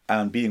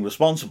and being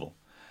responsible.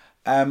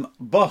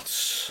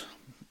 But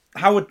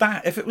how would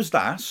that, if it was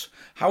that,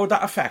 how would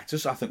that affect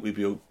us? I think we'd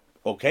be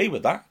okay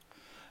with that.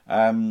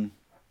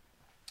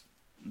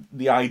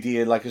 The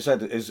idea, like I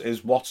said,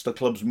 is what's the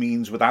club's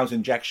means without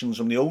injections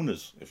from the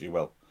owners, if you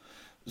will.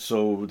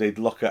 So they'd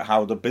look at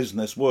how the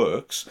business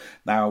works.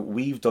 Now,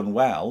 we've done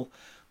well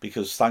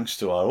because thanks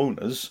to our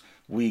owners,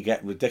 we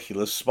get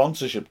ridiculous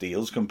sponsorship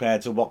deals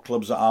compared to what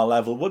clubs at our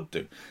level would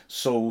do.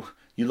 So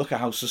you look at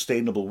how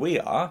sustainable we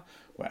are,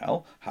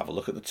 well, have a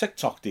look at the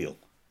TikTok deal,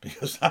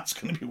 because that's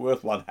going to be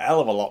worth one hell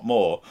of a lot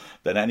more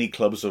than any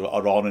clubs are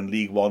on in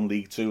League 1,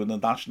 League 2 and the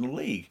National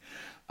League.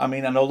 I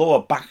mean, and although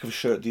a back of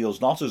shirt deal's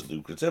not as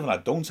lucrative, and I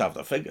don't have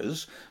the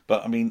figures,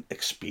 but I mean,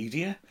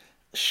 Expedia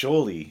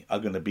surely are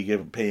going to be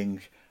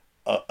paying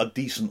a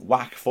decent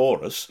whack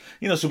for us.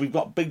 You know, so we've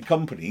got big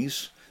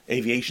companies,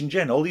 Aviation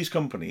Gin, all these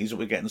companies that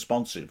we're getting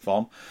sponsored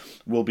from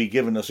will be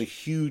giving us a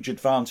huge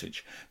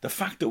advantage. The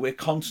fact that we're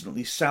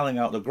constantly selling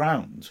out the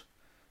ground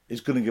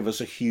is going to give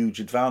us a huge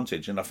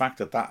advantage, and the fact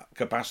that that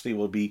capacity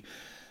will be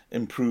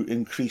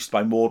increased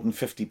by more than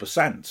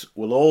 50%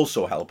 will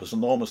also help us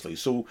enormously.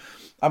 So,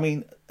 I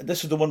mean,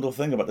 this is the wonderful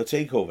thing about the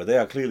takeover. They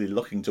are clearly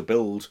looking to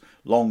build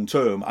long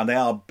term, and they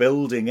are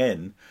building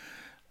in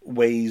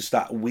ways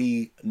that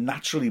we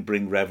naturally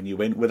bring revenue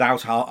in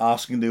without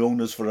asking the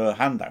owners for a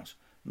handout.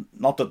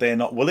 Not that they're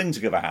not willing to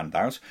give a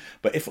handout,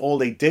 but if all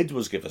they did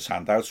was give us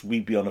handouts,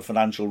 we'd be on a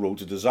financial road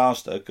to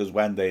disaster, because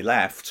when they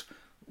left,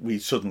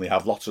 we'd suddenly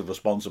have lots of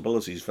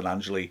responsibilities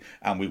financially,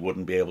 and we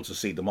wouldn't be able to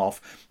see them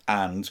off,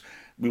 and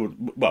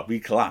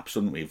we'd collapse,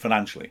 wouldn't we,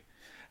 financially?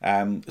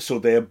 So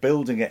they're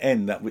building it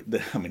in that.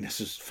 I mean, this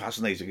is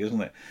fascinating,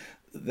 isn't it?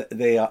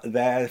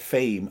 Their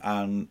fame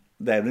and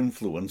their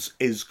influence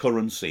is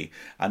currency,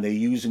 and they're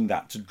using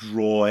that to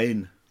draw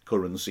in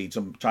currency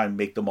to try and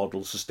make the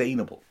model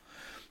sustainable.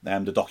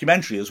 The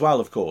documentary as well,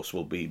 of course,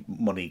 will be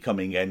money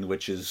coming in,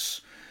 which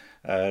is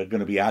going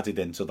to be added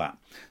into that.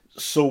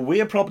 So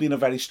we're probably in a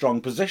very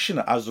strong position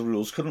as the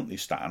rules currently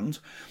stand.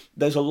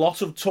 There's a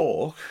lot of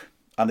talk,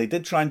 and they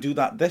did try and do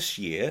that this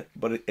year,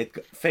 but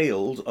it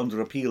failed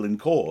under appeal in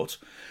court.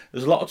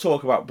 There's a lot of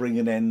talk about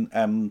bringing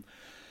in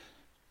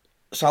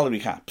salary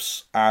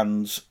caps,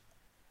 and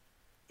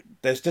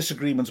there's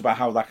disagreements about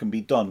how that can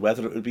be done,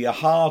 whether it would be a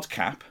hard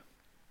cap,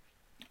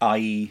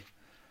 i.e.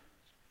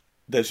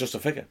 there's just a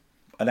figure,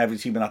 and every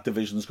team in that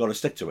division's got to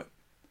stick to it,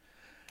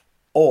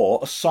 or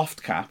a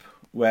soft cap,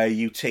 where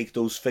you take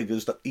those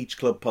figures that each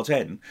club put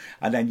in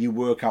and then you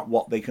work out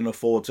what they can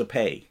afford to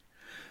pay.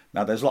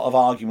 Now, there's a lot of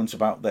arguments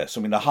about this.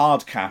 I mean, the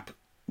hard cap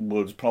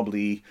would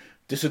probably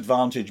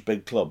disadvantage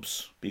big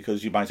clubs,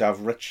 because you might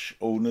have rich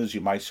owners.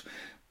 You might,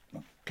 a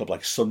club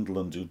like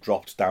Sunderland, who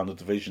dropped down the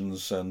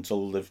divisions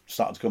until they've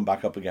started to come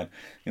back up again.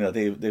 You know,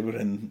 they were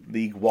in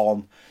League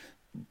One,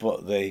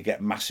 but they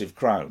get massive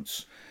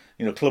crowds.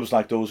 You know, clubs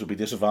like those would be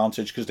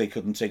disadvantaged because they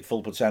couldn't take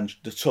full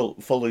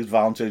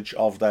advantage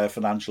of their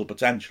financial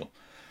potential.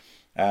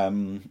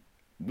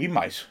 We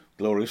might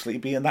gloriously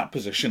be in that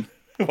position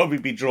where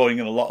we'd be drawing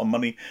in a lot of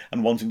money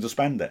and wanting to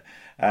spend it.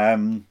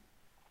 The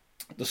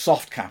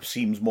soft cap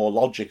seems more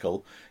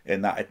logical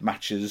in that it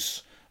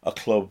matches a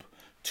club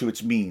to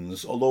its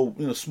means. Although,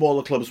 you know,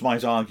 smaller clubs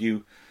might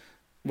argue,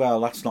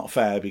 well, that's not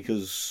fair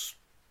because,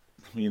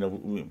 you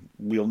know,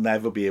 we'll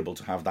never be able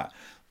to have that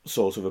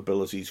sort of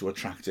ability to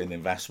attract in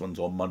investment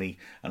or money,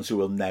 and so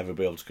we'll never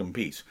be able to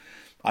compete.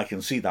 I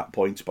can see that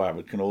point, but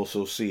I can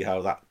also see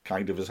how that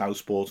kind of is how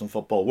sport and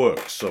football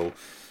works. So,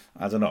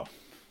 I don't know.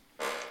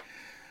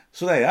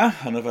 So there you are,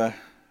 another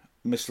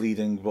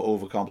misleading but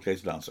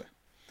overcomplicated answer.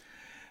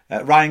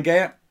 Ryan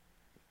Gare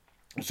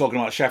was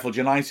talking about Sheffield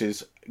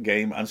United's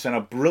game and saying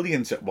how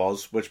brilliant it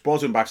was, which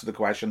brought him back to the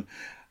question,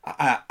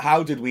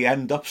 how did we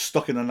end up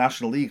stuck in the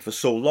National League for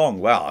so long?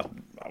 Well,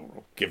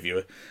 I'll give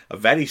you a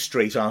very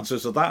straight answer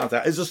to that.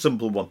 That is a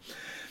simple one.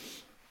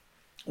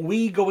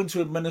 We go into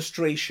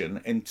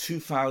administration in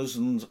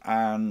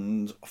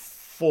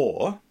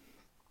 2004.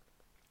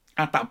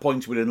 At that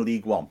point, we're in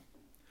League One.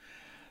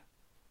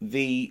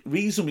 The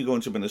reason we go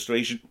into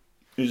administration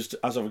is,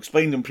 as I've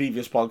explained in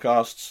previous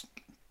podcasts,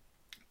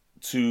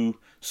 to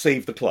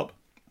save the club.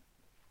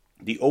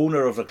 The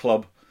owner of the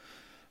club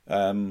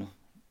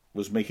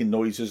was making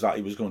noises that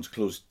he was going to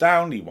close it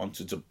down. He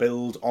wanted to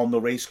build on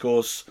the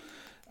racecourse,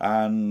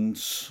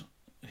 and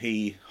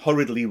he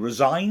hurriedly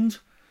resigned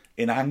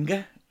in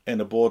anger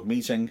in a board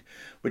meeting,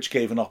 which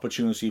gave an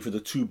opportunity for the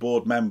two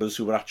board members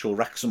who were actual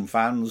Wrexham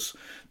fans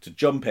to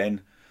jump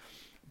in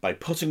by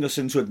putting us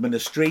into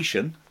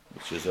administration,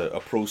 which is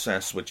a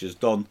process which is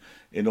done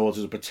in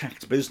order to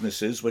protect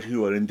businesses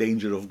who are in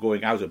danger of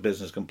going out of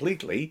business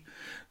completely.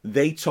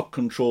 They took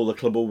control of the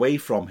club away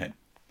from him.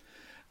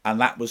 And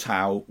that was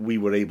how we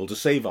were able to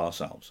save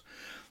ourselves.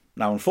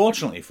 Now,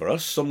 unfortunately for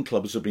us, some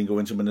clubs have been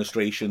going to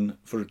administration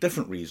for a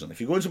different reason.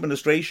 If you go into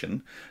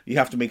administration, you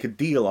have to make a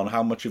deal on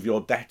how much of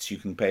your debts you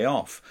can pay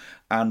off.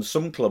 And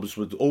some clubs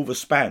would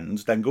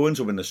overspend, then go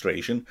into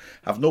administration,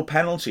 have no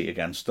penalty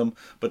against them,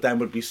 but then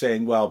would be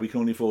saying, well, we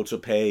can only afford to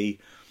pay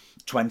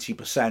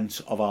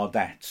 20% of our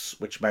debts,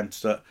 which meant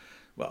that,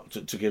 well,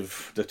 to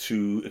give the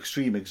two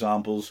extreme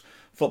examples,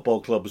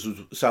 football clubs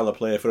would sell a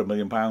player for £1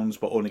 million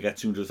but only get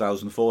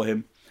 200,000 for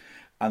him.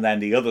 And then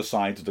the other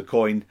side of the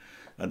coin,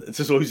 and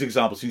this is always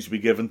example seems to be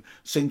given,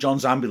 St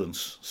John's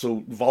Ambulance,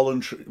 so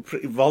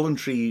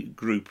voluntary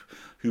group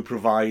who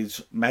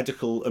provides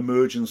medical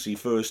emergency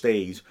first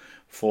aid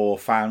for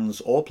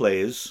fans or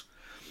players.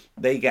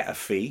 They get a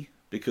fee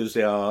because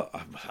they are,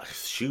 I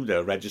assume they're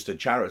a registered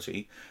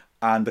charity,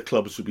 and the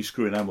clubs would be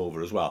screwing them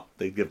over as well.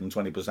 They'd give them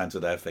 20%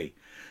 of their fee.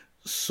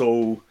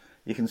 So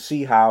you can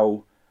see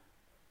how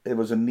there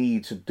was a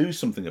need to do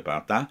something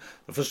about that.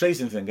 The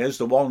frustrating thing is,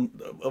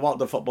 what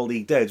the Football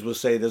League did was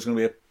say there's going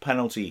to be a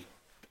penalty.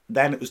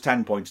 Then it was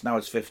 10 points, now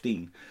it's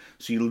 15.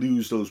 So you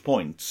lose those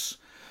points.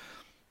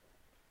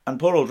 And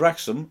poor old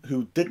Wrexham,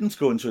 who didn't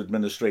go into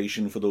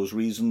administration for those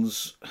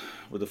reasons,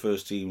 were the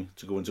first team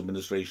to go into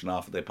administration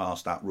after they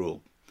passed that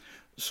rule.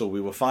 So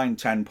we were fined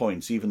 10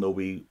 points, even though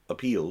we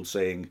appealed,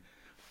 saying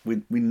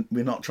we're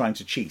not trying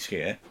to cheat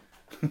here.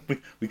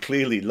 we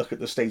clearly look at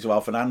the state of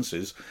our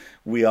finances.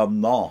 We are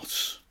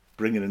not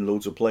bringing in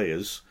loads of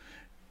players.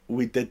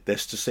 We did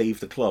this to save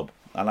the club.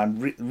 And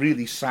I'm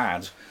really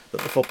sad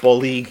that the Football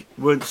League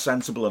weren't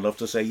sensible enough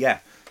to say, yeah,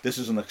 this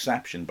is an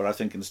exception. But I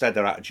think instead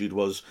their attitude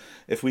was,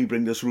 if we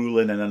bring this rule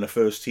in and then the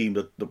first team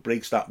that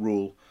breaks that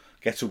rule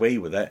gets away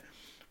with it,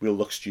 we'll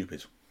look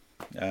stupid.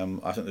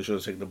 I think they should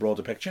have taken the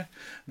broader picture.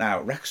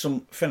 Now,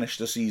 Wrexham finished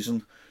the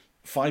season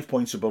 5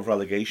 points above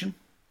relegation,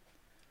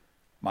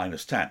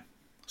 minus 10.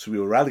 So we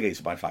were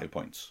relegated by 5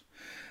 points.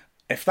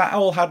 If that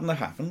all hadn't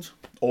happened,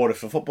 or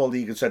if the Football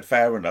League had said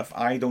fair enough,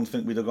 I don't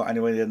think we'd have got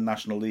anywhere near the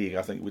National League.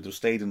 I think we'd have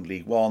stayed in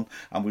League One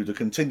and we'd have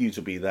continued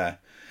to be there.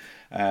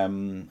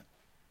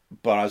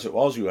 But as it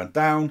was, we went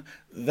down.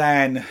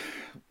 Then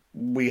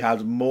we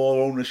had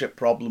more ownership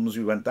problems.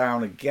 We went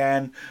down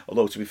again.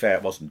 Although, to be fair,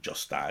 it wasn't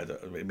just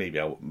that. Maybe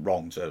I'm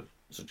wrong to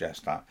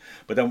suggest that.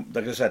 But then,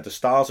 like I said, the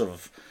start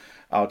of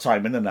our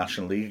time in the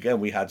National League, again,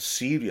 we had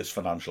serious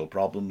financial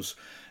problems.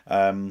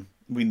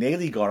 We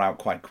nearly got out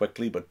quite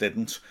quickly, but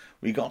didn't.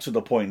 We got to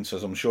the point,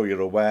 as I'm sure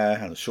you're aware,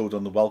 and it showed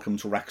on the Welcome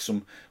to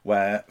Wrexham,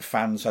 where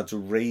fans had to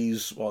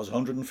raise,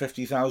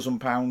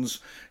 £150,000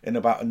 in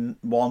about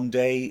one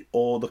day,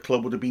 or the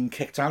club would have been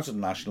kicked out of the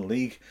National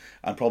League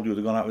and probably would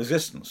have gone out of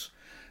existence.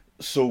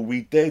 So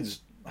we did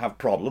have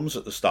problems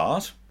at the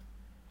start.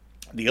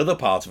 The other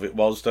part of it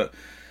was that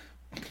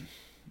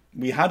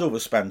we had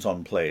overspent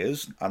on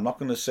players. I'm not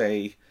going to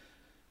say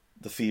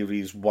the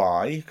theories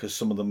why, because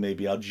some of them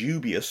maybe are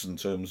dubious in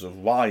terms of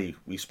why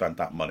we spent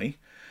that money.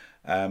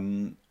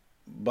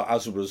 But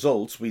as a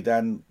result, we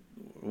then,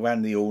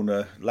 when the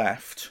owner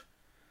left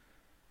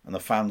and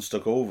the fans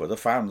took over, the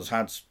fans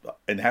had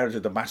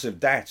inherited a massive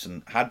debt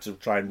and had to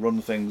try and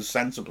run things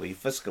sensibly,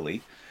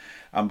 fiscally.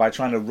 And by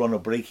trying to run a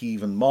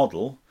break-even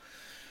model,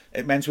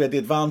 it meant we had the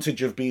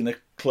advantage of being a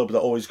club that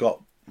always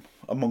got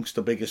amongst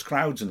the biggest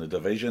crowds in the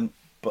division.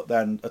 But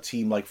then a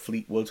team like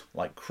Fleetwood,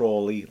 like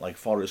Crawley, like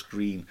Forest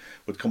Green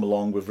would come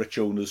along with rich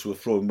owners who were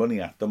throwing money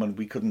at them, and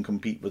we couldn't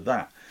compete with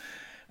that.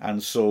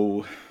 And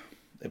so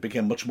it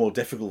became much more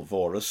difficult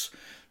for us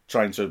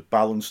trying to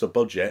balance the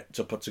budget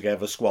to put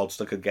together squads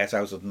that could get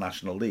out of the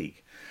National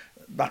League.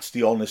 That's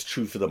the honest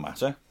truth of the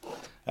matter.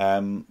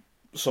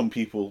 Some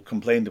people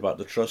complained about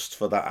the Trust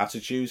for that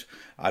attitude.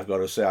 I've got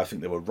to say I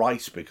think they were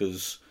right,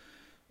 because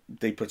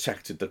they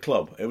protected the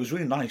club. It was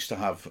really nice to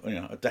have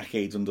a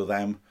decade under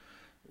them,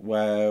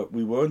 where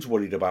we weren't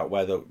worried about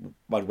whether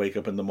I'd wake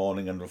up in the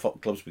morning and the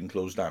club's been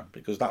closed down,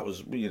 because that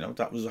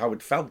was how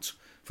it felt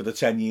for the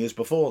 10 years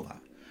before that.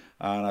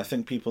 And I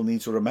think people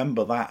need to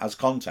remember that as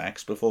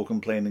context before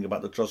complaining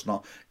about the Trust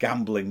not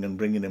gambling and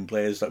bringing in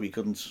players that we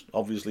couldn't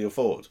obviously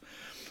afford.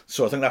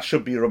 So I think that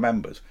should be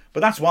remembered.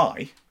 But that's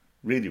why,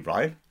 really,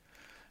 Ryan,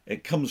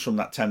 it comes from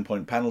that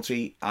 10-point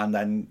penalty, and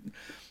then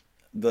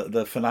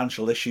the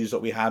financial issues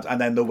that we had, and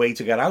then the way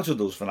to get out of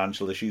those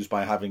financial issues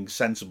by having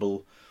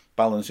sensible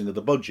balancing of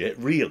the budget,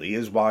 really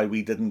is why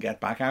we didn't get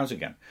back out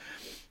again.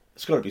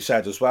 It's got to be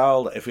said as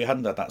well that if we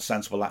hadn't had that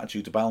sensible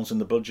attitude to balancing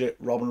the budget,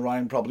 Rob and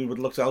Ryan probably would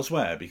have looked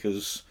elsewhere,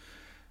 because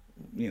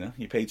you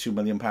pay £2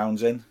 million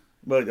in.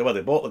 Well,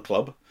 they bought the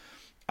club,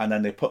 and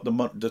then they put the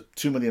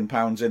 £2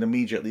 million in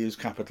immediately as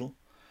capital,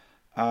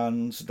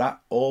 and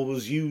that all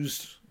was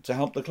used to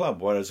help the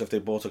club. Whereas if they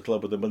bought a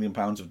club with £1 million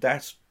of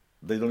debt,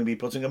 they'd only be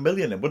putting £1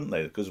 million in, wouldn't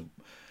they? Because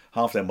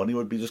half their money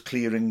would be just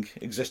clearing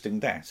existing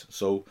debt.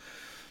 So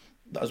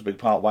that was a big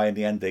part why in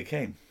the end they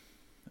came.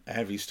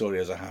 Every story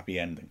has a happy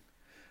ending.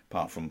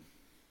 Apart from,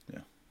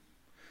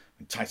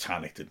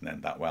 Titanic didn't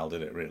end that well,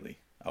 did it really?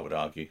 I would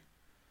argue.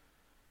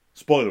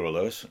 Spoiler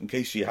alert, in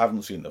case you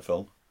haven't seen the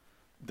film,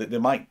 they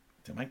might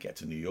get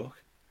to New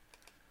York.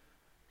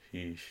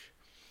 Sheesh.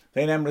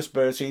 Then Emrys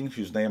Burtine,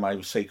 whose name I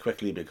will say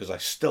quickly because I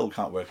still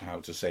can't work out how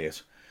to say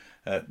it.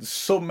 There's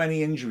so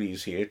many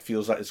injuries here, it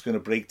feels like it's going to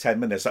break 10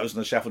 minutes. That was in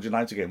the Sheffield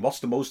United game. What's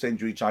the most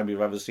injury time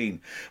you've ever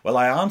seen? Well,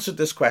 I answered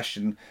this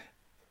question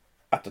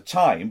at the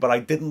time, but I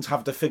didn't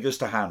have the figures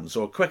to hand.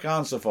 So a quick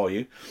answer for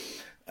you.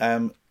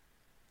 I'm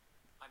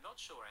not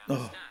sure I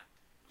understand.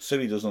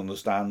 Siri doesn't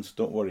understand.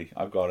 Don't worry,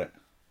 I've got it.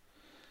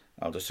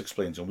 I'll just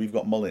explain to him. We've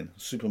got Mullin,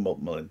 Super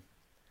Mullin.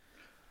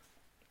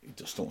 You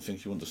just don't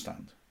think you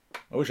understand.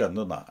 I wish I hadn't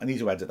done that. I need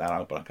to edit that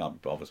out, but I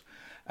can't be bothered.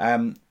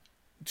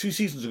 2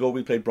 seasons ago,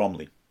 we played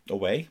Bromley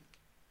away,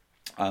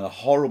 and a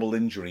horrible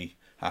injury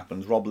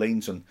happened. Rob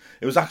Lainton,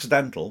 it was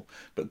accidental,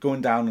 but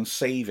going down and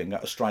saving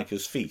at a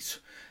striker's feet,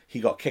 he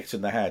got kicked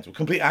in the head. A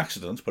complete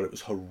accident, but it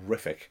was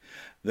horrific.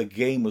 The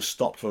game was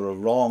stopped for a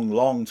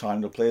long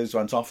time. The players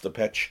went off the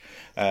pitch.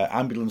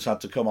 Ambulance had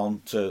to come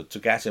on to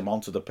get him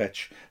onto the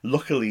pitch.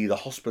 Luckily, the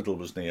hospital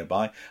was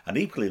nearby. And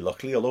equally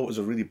luckily, although it was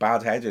a really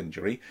bad head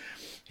injury,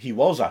 he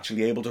was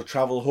actually able to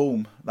travel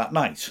home that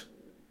night.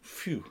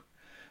 Phew.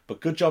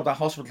 But good job that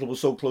hospital was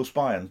so close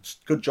by, and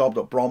good job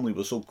that Bromley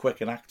was so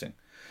quick in acting.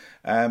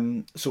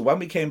 So when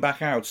we came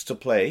back out to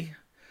play,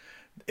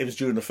 it was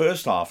during the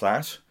first half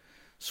that,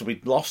 so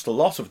we'd lost a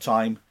lot of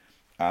time,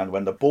 and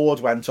when the board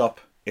went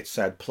up, it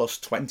said plus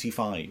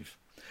 25.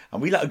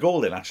 And we let a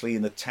goal in, actually,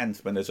 in the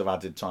 10th minute of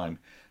added time,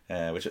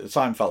 which at the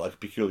time felt like a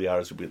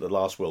peculiarity. The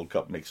last World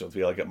Cup makes it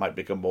feel like it might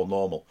become more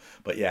normal.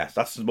 But yes,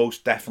 that's the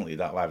most definitely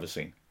that I've ever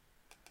seen.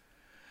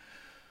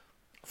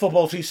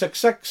 Football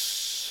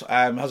 366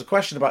 has a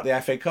question about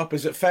the FA Cup.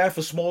 Is it fair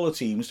for smaller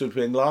teams to be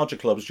playing larger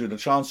clubs during the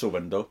transfer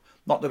window?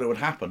 Not that it would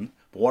happen,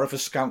 but what if a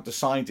scout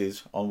decided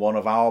on one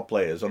of our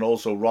players? And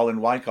also Rollin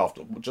Wyckoff,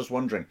 just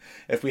wondering,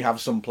 if we have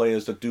some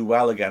players that do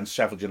well against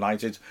Sheffield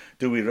United,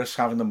 do we risk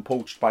having them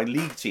poached by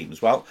league teams?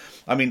 Well,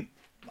 I mean,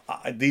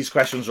 these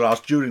questions were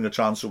asked during the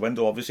transfer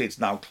window. Obviously, it's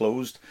now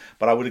closed,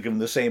 but I would have given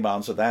the same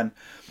answer then.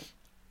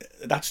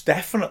 That's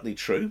definitely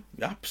true.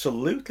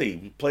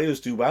 Absolutely. Players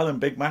do well in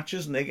big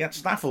matches and they get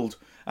snaffled.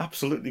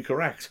 Absolutely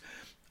correct.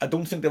 I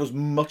don't think there was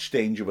much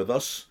danger with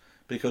us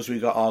because we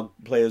got our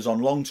players on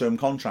long-term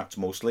contracts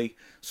mostly.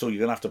 So you're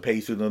going to have to pay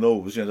through the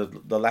nose. You know,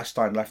 the less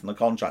time left in the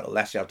contract, the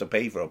less you have to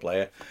pay for a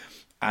player.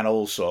 And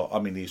also, I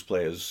mean, these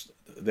players,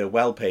 they're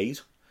well paid.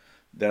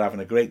 They're having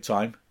a great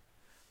time.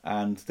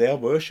 And they are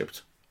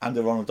worshipped. And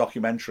they're on a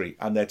documentary,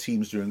 and their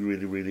team's doing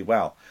really, really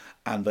well.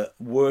 And the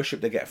worship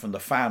they get from the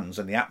fans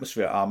and the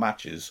atmosphere at our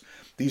matches,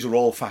 these are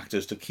all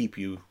factors to keep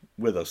you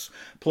with us.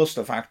 Plus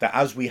the fact that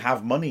as we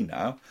have money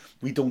now,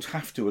 we don't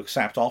have to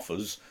accept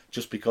offers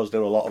just because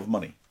they're a lot of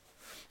money.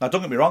 Now, don't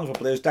get me wrong, if a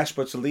player's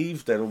desperate to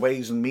leave, there are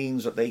ways and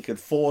means that they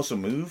could force a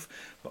move,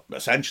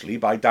 essentially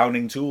by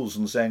downing tools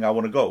and saying, I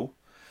want to go.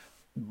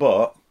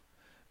 But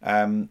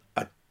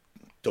I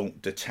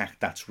don't detect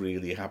that's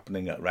really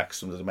happening at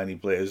Wrexham. There's many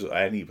players, or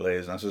any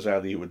players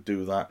necessarily, who would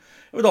do that.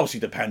 It would obviously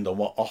depend on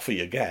what offer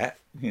you get.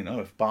 You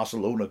know, if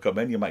Barcelona come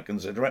in, you might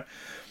consider it.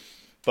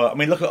 But, I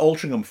mean, look at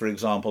Altrincham, for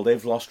example.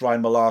 They've lost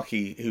Ryan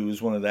Malarkey, who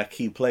was one of their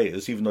key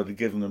players, even though they've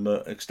given him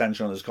an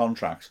extension on his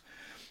contract.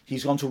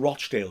 He's gone to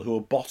Rochdale, who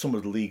are bottom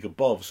of the league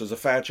above, so there's a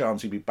fair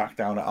chance he'd be back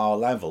down at our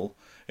level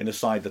in a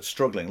side that's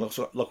struggling.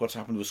 Look what's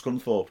happened with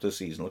Scunthorpe this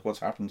season. Look what's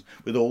happened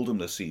with Oldham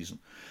this season.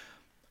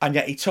 And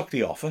yet he took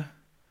the offer.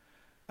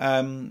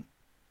 And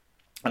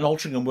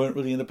Altrincham weren't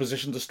really in a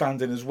position to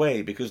stand in his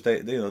way because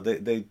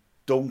they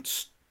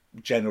don't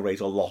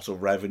generate a lot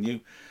of revenue,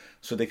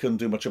 so they couldn't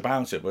do much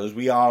about it. Whereas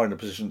we are in a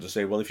position to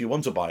say, well, if you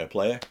want to buy a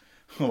player,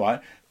 all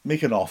right,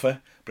 make an offer,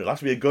 but it'll have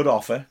to be a good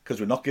offer because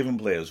we're not giving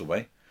players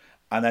away,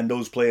 and then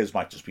those players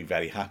might just be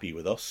very happy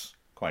with us,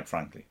 quite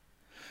frankly.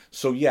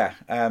 So yeah,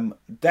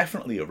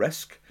 definitely a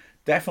risk,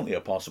 definitely a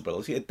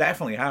possibility. It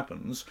definitely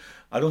happens.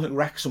 I don't think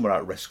Wrexham are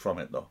at risk from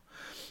it though.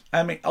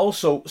 I mean,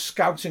 also,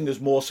 scouting is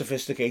more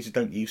sophisticated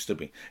than it used to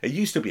be. It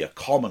used to be a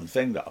common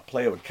thing that a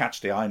player would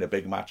catch the eye in a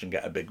big match and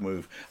get a big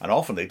move, and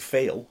often they'd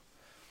fail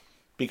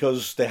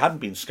because they hadn't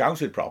been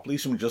scouted properly.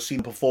 Someone just seen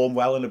them perform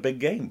well in a big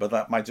game, but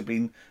that might have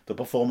been the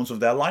performance of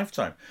their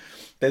lifetime.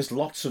 There's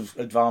lots of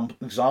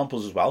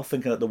examples as well,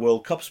 thinking that the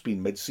World Cup's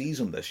been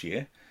mid-season this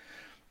year,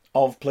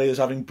 of players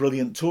having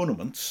brilliant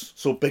tournaments,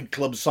 so big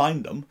clubs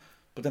signed them,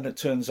 but then it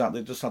turns out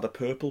they just had a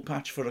purple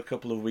patch for a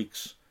couple of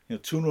weeks. You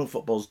know, tournament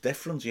football's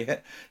different. You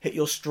hit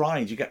your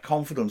stride, you get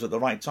confidence at the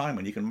right time,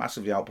 and you can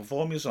massively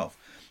outperform yourself.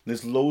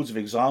 There's loads of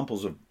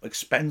examples of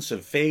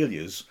expensive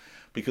failures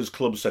because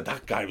clubs said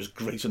that guy was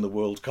great in the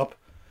World Cup,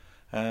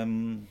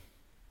 and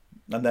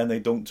then they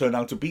don't turn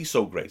out to be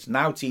so great.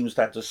 Now teams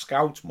tend to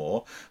scout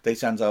more. They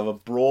tend to have a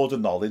broader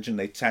knowledge, and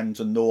they tend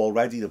to know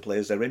already the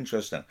players they're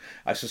interested in.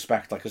 I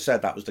suspect, like I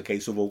said, that was the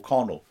case of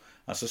O'Connell.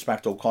 I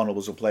suspect O'Connell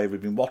was a player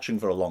we've been watching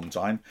for a long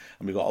time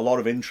and we've got a lot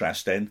of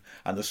interest in,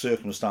 and the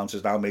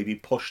circumstances now maybe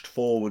pushed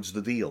forwards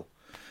the deal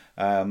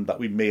that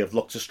we may have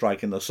looked to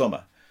strike in the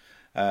summer.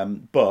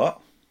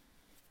 But,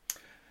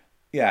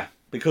 yeah,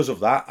 because of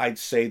that, I'd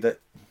say that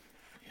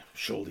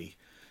surely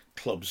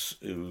clubs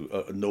who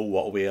know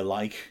what we're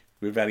like,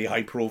 we're very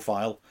high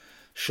profile,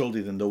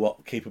 surely they know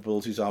what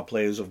capabilities our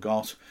players have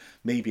got.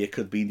 Maybe it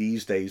could be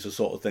these days the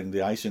sort of thing,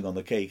 the icing on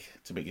the cake,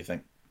 to make you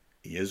think,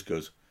 he is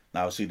good.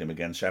 Now I've seen him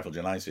against Sheffield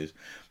United,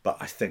 but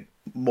I think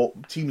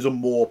teams are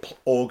more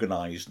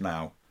organised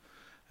now.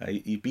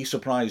 You'd be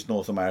surprised,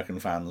 North American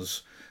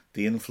fans,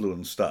 the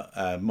influence that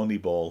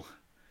Moneyball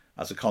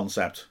as a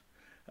concept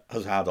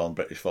has had on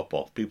British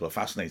football. People are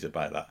fascinated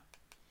by that.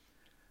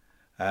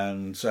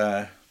 And,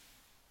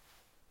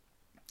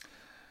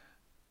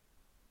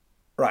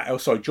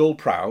 Joel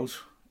Proud.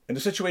 In a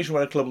situation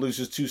where a club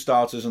loses two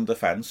starters in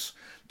defence,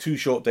 2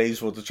 short days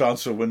before the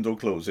transfer window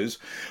closes,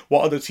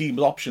 what are the team's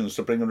options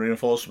to bring in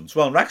reinforcements?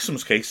 Well, in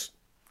Wrexham's case,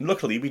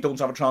 luckily we don't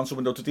have a transfer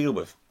window to deal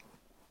with.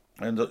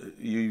 And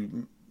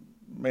you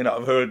may not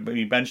have heard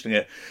me mentioning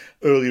it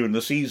earlier in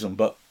the season,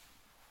 but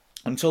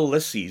until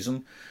this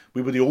season,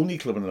 we were the only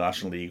club in the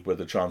National League with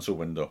a transfer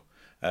window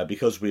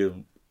because we were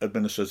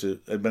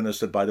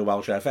administered by the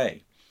Welsh FA.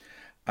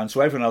 And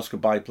so everyone else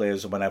could buy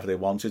players whenever they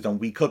wanted, and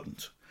we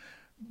couldn't.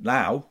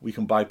 Now we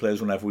can buy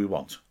players whenever we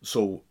want.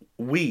 So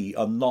we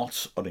are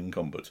not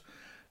unencumbered.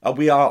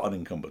 We are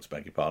unencumbered,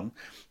 beg your pardon.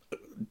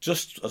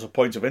 Just as a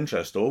point of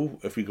interest, though,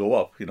 if we go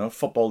up,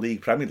 Football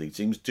League, Premier League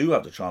teams do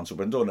have the transfer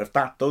window, and if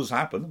that does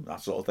happen,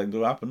 that sort of thing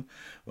do happen,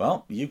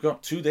 well, you've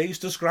got 2 days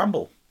to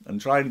scramble and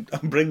try and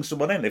bring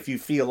someone in if you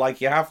feel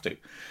like you have to.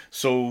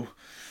 So,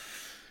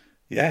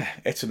 yeah,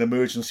 it's an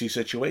emergency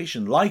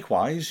situation.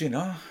 Likewise,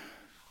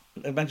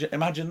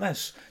 imagine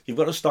this. You've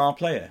got a star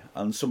player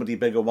and somebody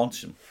bigger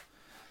wants him.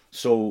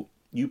 So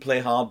you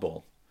play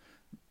hardball.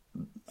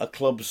 A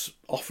club's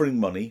offering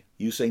money,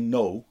 you say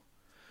no,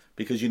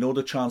 because you know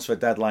the transfer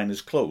deadline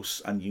is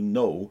close, and you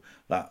know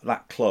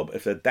that club,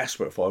 if they're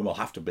desperate for him, will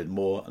have to bid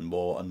more and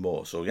more and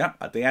more. So yeah,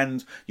 at the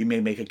end, you may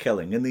make a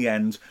killing. In the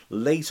end,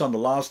 late on the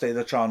last day of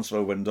the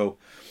transfer window,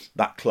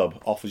 that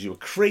club offers you a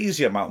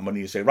crazy amount of money.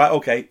 You say, right,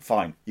 okay,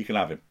 fine, you can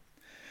have him.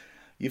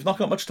 You've not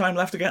got much time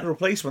left to get a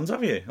replacement,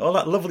 have you? All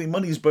that lovely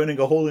money's burning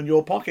a hole in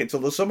your pocket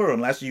till the summer,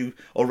 unless you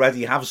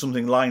already have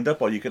something lined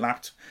up, or you can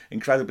act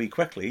incredibly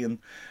quickly. And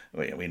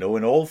we know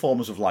in all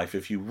forms of life,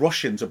 if you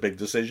rush into big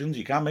decisions,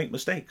 you can make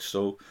mistakes.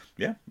 So,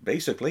 yeah,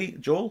 basically,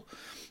 Joel,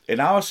 in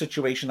our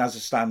situation as it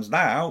stands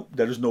now,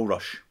 there is no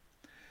rush.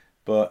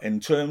 But in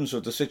terms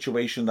of the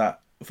situation that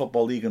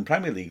Football League and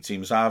Premier League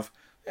teams have,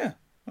 yeah,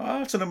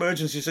 it's an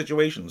emergency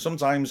situation.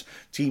 Sometimes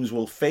teams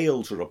will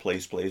fail to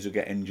replace players who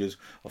get injured,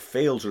 or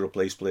fail to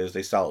replace players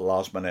they sell at the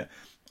last minute.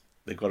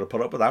 They've got to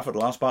put up with that for the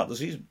last part of the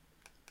season.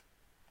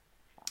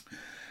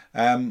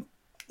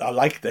 I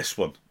like this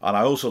one, and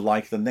I also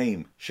like the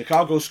name.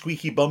 Chicago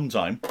Squeaky Bum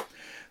Time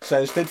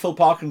says, did Phil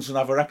Parkinson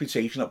have a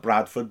reputation at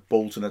Bradford,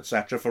 Bolton,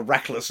 etc. for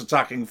reckless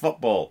attacking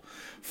football?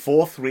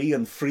 4-3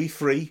 and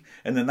 3-3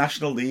 in the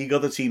National League,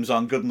 other teams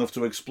aren't good enough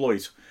to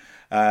exploit.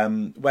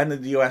 When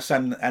the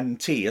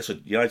USNT, so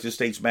United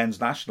States men's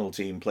national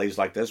team, plays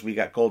like this, we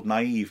get called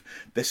naive.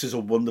 This is a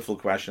wonderful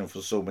question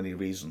for so many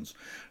reasons.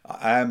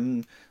 I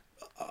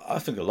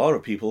think a lot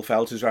of people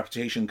felt his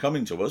reputation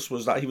coming to us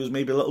was that he was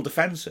maybe a little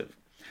defensive.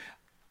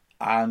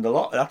 And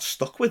that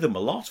stuck with him a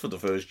lot for the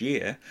first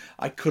year.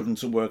 I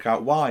couldn't work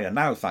out why. And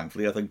now,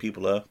 thankfully, I think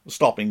people are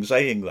stopping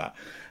saying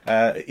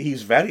that.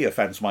 He's very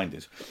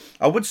offence-minded.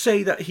 I would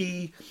say that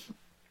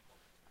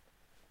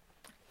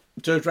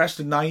to address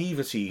the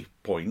naivety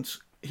point,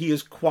 he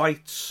is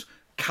quite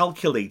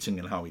calculating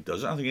in how he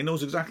does it. I think he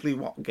knows exactly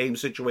what game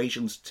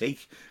situations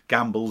take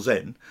gambles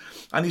in,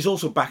 and he's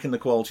also backing the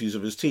qualities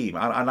of his team.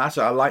 And that's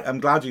I'm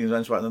glad you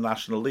mentioned about the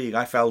National League.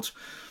 I felt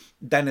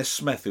Dennis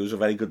Smith, who was a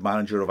very good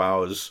manager of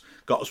ours,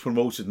 got us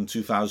promoted in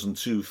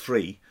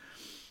 2002-03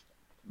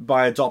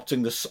 by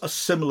adopting a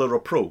similar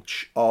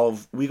approach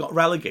of, we got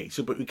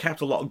relegated, but we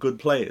kept a lot of good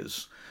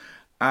players.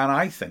 And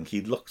I think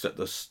he looked at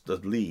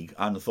the league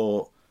and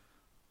thought,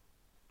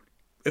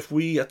 if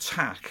we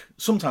attack,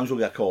 sometimes we'll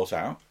get caught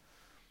out,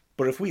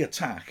 but if we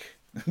attack,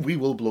 we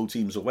will blow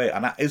teams away.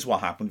 And that is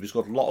what happened. We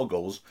scored a lot of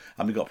goals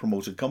and we got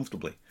promoted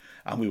comfortably.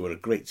 And we were a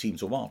great team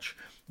to watch.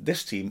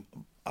 This team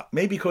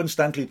maybe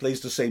coincidentally plays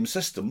the same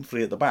system,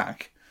 3 at the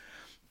back,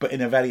 but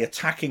in a very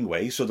attacking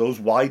way. So those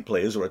wide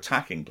players are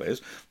attacking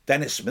players.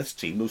 Dennis Smith's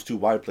team, those 2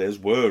 wide players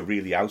were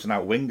really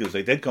out-and-out wingers.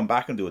 They did come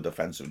back and do a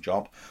defensive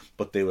job,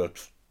 but they were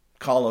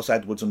Carlos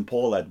Edwards and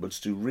Paul Edwards,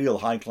 2 real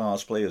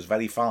high-class players,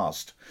 very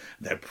fast.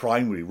 Their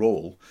primary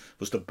role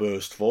was to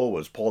burst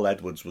forwards. Paul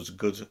Edwards was a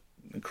good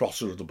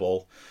crosser of the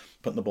ball,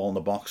 putting the ball in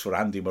the box for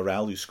Andy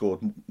Morrell, who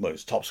scored,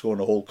 was top scorer in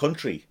the whole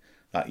country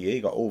that year.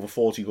 He got over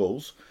 40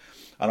 goals.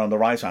 And on the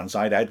right-hand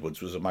side, Edwards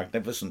was a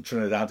magnificent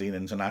Trinidadian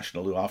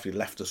international who, after he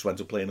left us, went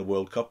to play in the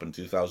World Cup in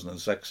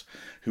 2006,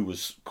 who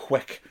was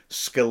quick,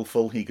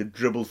 skillful, he could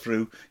dribble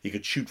through, he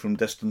could shoot from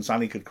distance,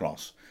 and he could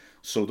cross.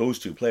 So those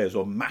 2 players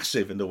were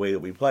massive in the way that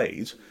we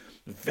played.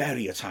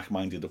 Very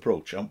attack-minded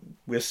approach. And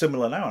we're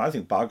similar now. I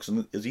think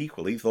Parkinson is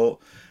equally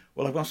thought,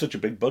 well, I've got such a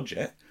big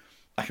budget,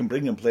 I can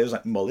bring in players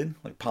like Mullin,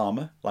 like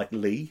Palmer, like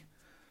Lee.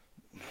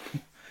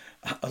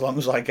 As long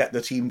as I get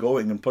the team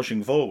going and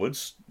pushing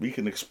forwards, we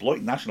can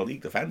exploit National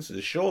League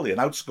defences, surely, and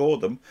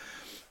outscore them.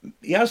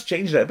 He has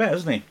changed it a bit,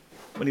 hasn't he?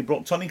 When he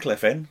brought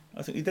Tunnicliffe in,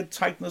 I think he did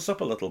tighten us up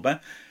a little bit.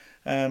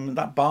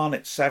 That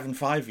Barnet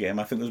 7-5 game,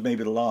 I think, was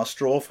maybe the last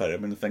straw for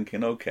him, and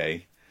thinking,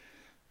 OK,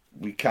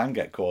 we can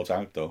get caught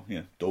out, though.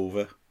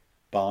 Dover,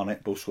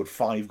 Barnet, both scored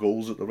 5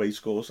 goals at the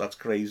racecourse. That's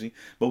crazy.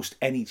 Most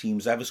any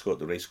teams ever scored at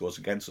the racecourse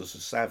against us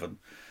is 7.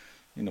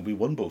 We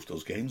won both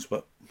those games,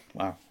 but,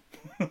 wow.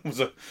 It was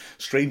a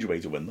strange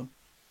way to win them.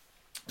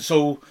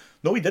 So,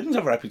 no, he didn't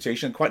have a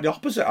reputation. Quite the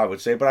opposite, I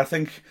would say. But I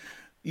think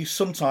you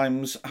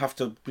sometimes have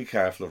to be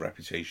careful of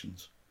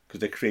reputations, because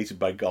they're created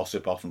by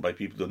gossip, often by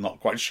people who are not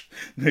quite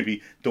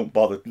maybe don't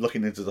bother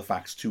looking into the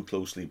facts too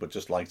closely, but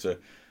just like to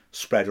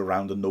spread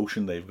around a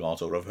notion they've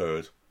got or have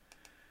heard.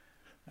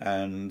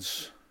 And,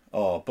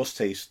 Bus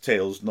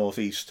Tales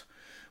Northeast.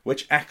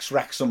 which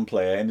ex-Wrexham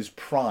player in his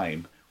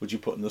prime would you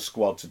put in the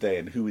squad today,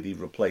 and who would he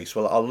replace?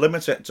 Well, I'll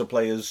limit it to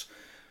players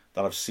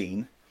that I've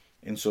seen,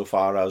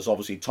 insofar as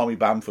obviously Tommy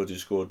Bamford, who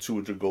scored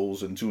 200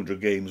 goals in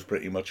 200 games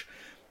pretty much.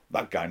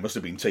 That guy must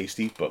have been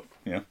tasty, but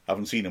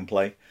haven't seen him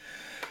play.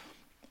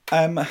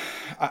 I'm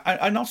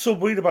not so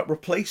worried about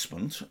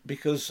replacement,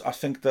 because I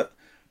think that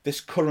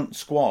this current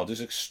squad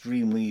is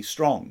extremely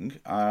strong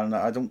and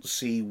I don't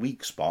see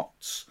weak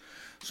spots.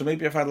 So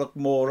maybe if I look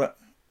more at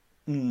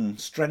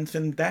strength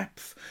and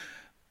depth,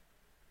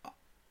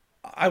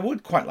 I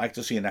would quite like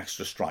to see an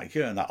extra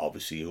striker, and that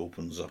obviously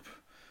opens up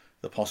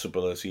the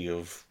possibility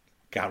of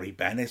Gary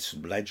Bennett,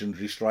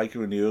 legendary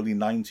striker in the early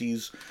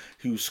 90s,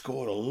 who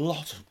scored a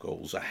lot of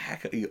goals,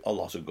 a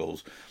lot of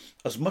goals,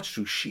 as much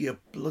through sheer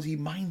bloody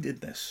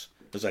mindedness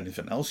as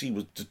anything else. He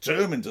was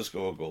determined to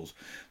score goals,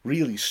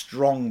 really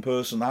strong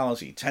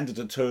personality, tended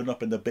to turn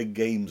up in the big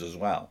games as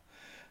well.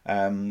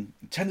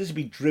 Tended to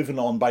be driven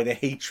on by the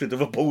hatred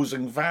of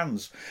opposing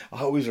fans.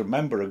 I always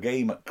remember a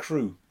game at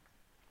Crewe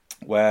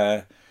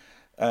where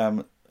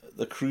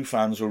the Crewe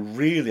fans were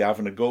really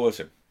having a go at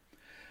him.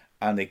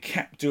 And they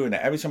kept doing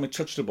it. Every time he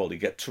touched the ball, he'd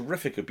get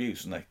terrific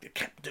abuse. And they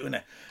kept doing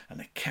it. And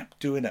they kept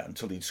doing it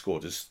until he'd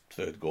scored his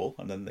third goal.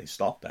 And then they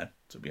stopped then,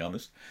 to be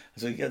honest.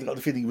 So I got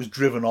the feeling he was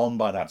driven on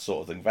by that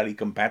sort of thing. Very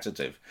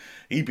competitive.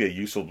 He'd be a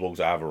useful bloke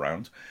to have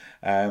around.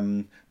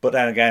 But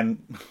then again,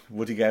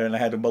 would he get in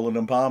ahead of Mullen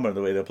and Palmer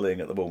the way they're playing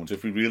at the moment?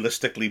 If we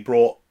realistically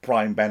brought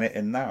Prime Bennett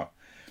in now?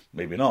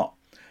 Maybe not.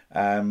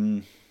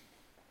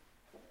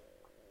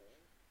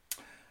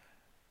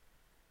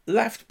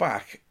 Left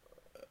back,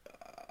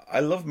 I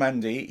love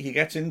Mendy. He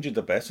gets injured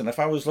a bit, and if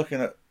I was looking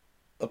at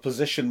a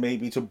position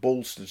maybe to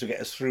bolster to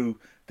get us through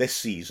this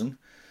season,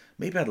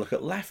 maybe I'd look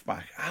at left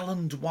back.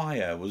 Alan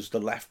Dwyer was the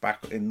left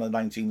back in the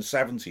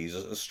 1970s,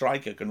 a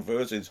striker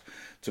converted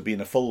to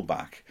being a full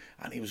back,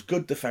 and he was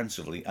good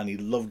defensively, and he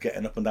loved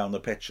getting up and down the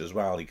pitch as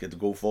well. He could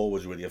go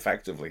forwards really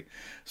effectively.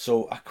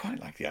 So I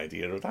quite like the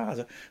idea of that.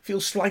 It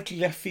feels slightly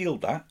left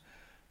field, that,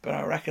 but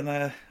I reckon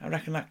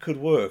that could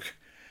work.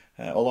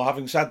 Although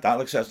having said that,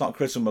 like I said, it's not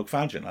Chris and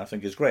McFadden. I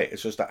think is great.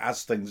 It's just that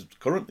as things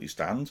currently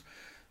stand,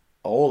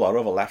 all our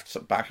other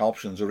left back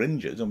options are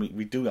injured, and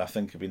we do. I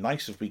think it'd be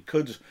nice if we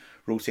could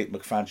rotate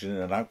McFadden in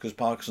and out, because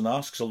Parkinson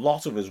asks a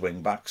lot of his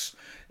wing backs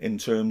in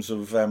terms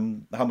of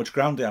how much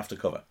ground they have to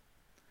cover.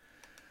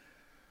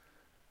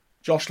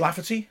 Josh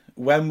Lafferty,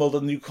 when will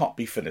the new cop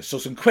be finished? So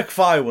some quick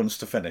fire ones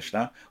to finish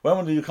now. When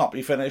will the new cop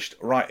be finished?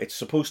 Right, it's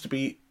supposed to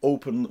be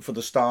open for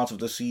the start of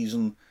the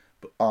season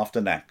after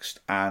next,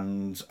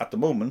 and at the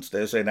moment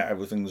they're saying that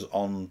everything's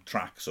on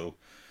track, so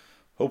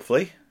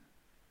hopefully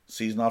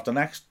season after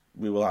next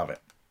we will have it.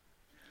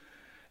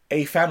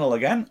 A Fennell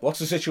again, what's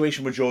the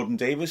situation with Jordan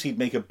Davis? He'd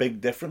make a big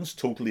difference,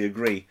 totally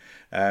agree.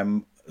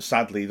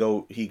 Sadly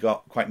though, he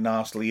got quite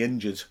nastily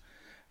injured,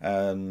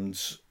 and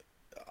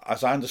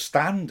as I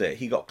understand it,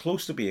 he got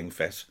close to being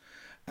fit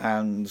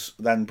and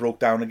then broke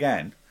down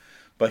again,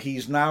 but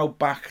he's now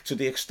back to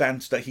the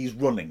extent that he's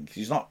running.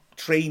 He's not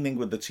training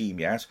with the team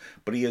yet,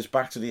 but he is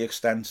back to the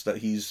extent that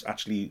he's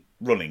actually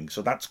running,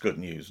 so that's good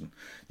news. And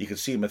you could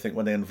see him, I think,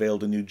 when they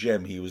unveiled a new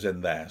gym, he was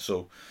in there,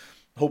 so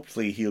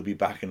hopefully he'll be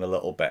back in a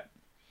little bit.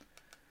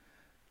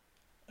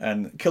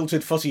 And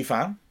Kilted Footy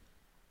fan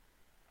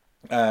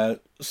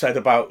said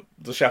about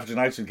the Sheffield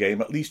United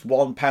game, at least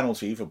one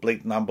penalty for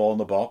blatant handball in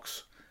the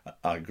box.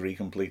 I agree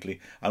completely.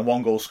 And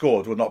one goal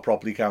scored were not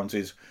properly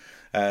counted.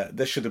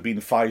 This should have been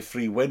a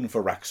 5-3 win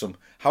for Wrexham.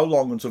 How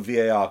long until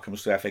VAR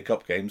comes to FA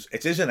Cup games?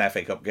 It is in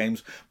FA Cup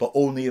games, but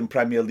only in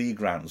Premier League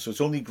grounds. So it's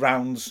only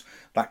grounds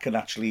that can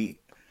actually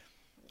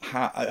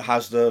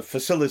has the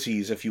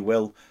facilities, if you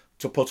will,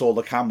 to put all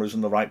the cameras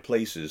in the right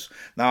places.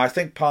 Now, I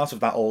think part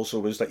of that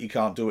also is that you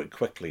can't do it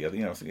quickly. I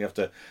think you have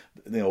to,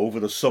 over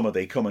the summer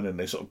they come in and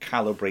they sort of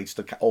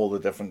calibrate all the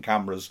different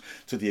cameras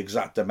to the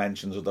exact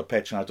dimensions of the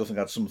pitch, and I don't think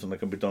that's something that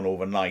can be done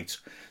overnight.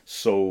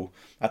 So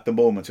at the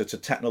moment, it's a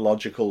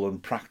technological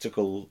and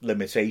practical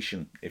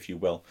limitation, if you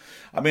will.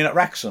 I mean, at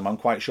Wrexham, I'm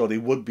quite sure they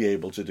would be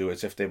able to do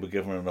it if they were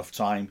given enough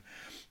time.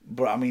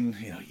 But I mean,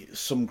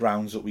 some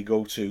grounds that we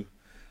go to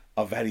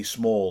are very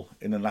small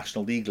in the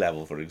National League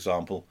level, for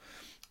example,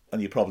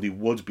 and you probably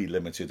would be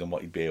limited in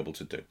what you'd be able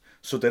to do.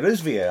 So there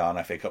is VAR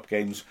in FA Cup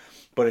games,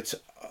 but it's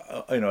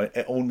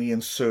only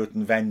in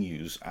certain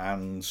venues.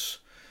 And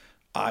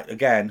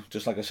again,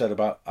 just like I said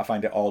I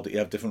find it odd that you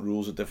have different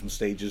rules at different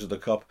stages of the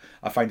Cup.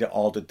 I find it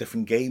odd that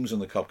different games in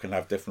the Cup can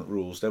have different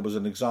rules. There was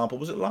an example,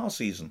 was it last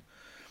season,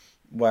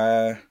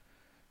 where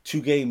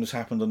two games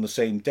happened on the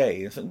same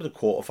day? I think it was the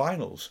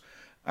quarterfinals,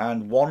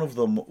 and one of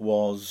them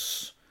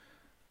was,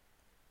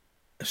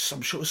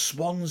 I'm sure it was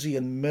Swansea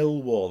and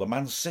Millwall. The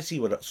Man City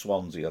were at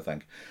Swansea, I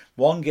think.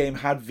 One game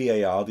had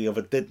VAR, the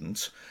other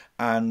didn't,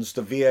 and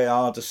the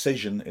VAR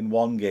decision in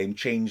one game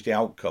changed the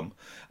outcome,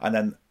 and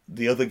then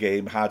the other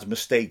game had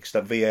mistakes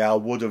that VAR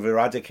would have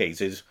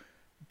eradicated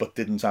but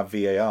didn't have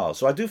VAR.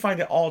 So I do find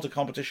it odd a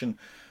competition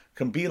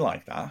can be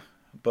like that,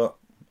 but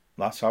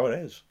that's how it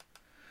is.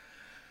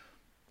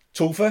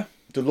 Topher,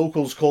 the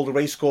locals call the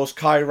racecourse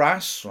Kai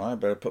Ras. Right, I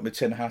better put my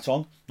tin hat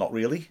on. Not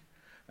really.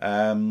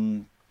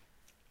 I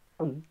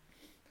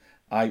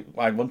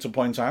want to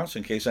point out,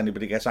 in case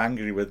anybody gets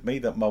angry with me,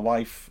 that my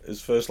wife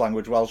is first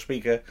language Welsh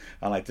speaker,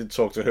 and I did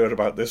talk to her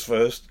about this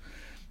first.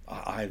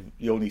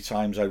 The only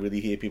times I really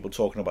hear people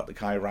talking about the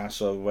Kai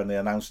Ras are when they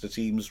announce the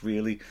teams,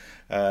 really,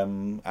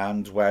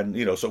 and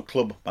when, so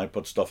club might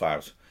put stuff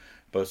out.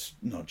 But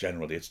no,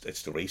 generally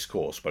it's the race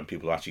course when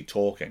people are actually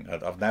talking.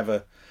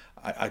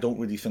 I don't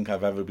really think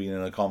I've ever been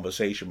in a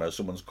conversation where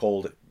someone's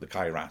called it the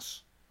Kai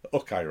Ras.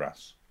 Or Kai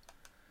Ras.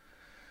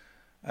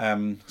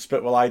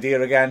 Spitwell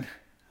Idea again.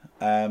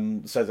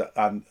 Says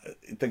that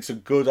it thinks a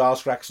good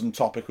Ask Wrexham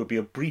topic would be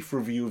a brief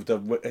review of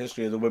the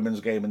history of the women's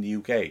game in the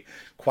UK.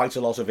 Quite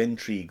a lot of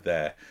intrigue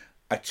there.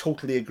 I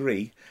totally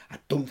agree. I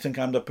don't think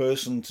I'm the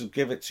person to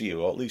give it to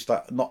you, or at least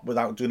not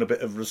without doing a bit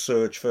of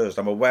research first.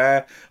 I'm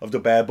aware of the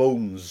bare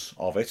bones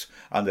of it,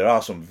 and there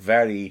are some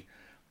very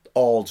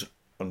odd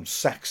and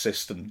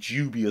sexist and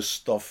dubious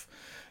stuff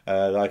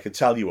that I could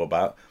tell you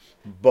about.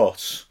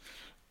 But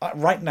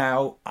right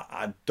now,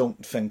 I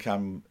don't think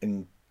I'm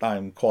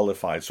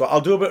qualified. So I'll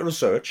do a bit of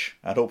research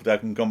and hope that I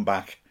can come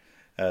back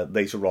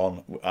later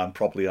on and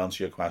properly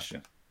answer your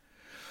question.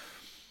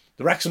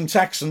 The Wrexham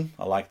Texan,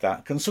 I like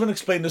that. Can someone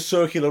explain the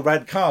circular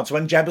red card? So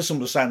when Jebison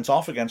was sent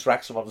off against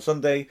Wrexham on the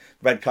Sunday,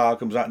 red card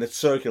comes out and it's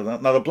circular.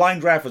 Now the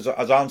blind ref has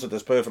answered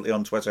this perfectly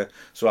on Twitter,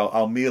 so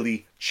I'll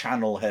merely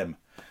channel him.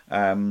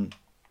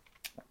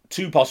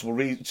 Two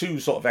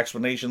sort of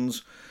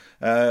explanations.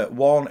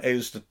 One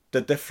is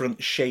the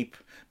different shape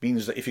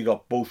means that if you've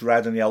got both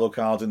red and yellow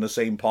cards in the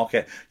same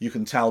pocket, you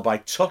can tell by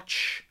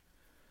touch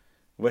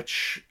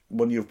which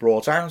one you've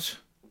brought out.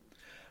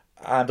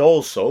 And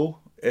also,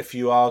 if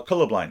you are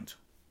colourblind,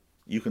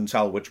 you can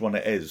tell which one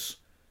it is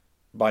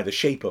by the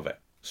shape of it.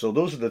 So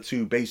those are the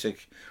two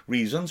basic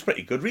reasons.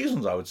 Pretty good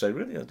reasons, I would say,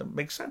 really. It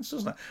makes sense,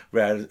 doesn't it?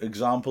 Rare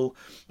example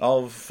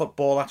of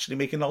football actually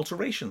making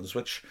alterations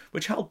which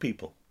help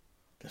people.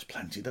 There's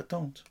plenty that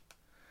don't.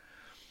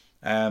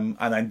 And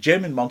then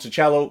Jim in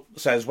Monticello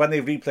says, when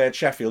they replay at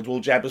Sheffield,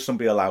 will Jebison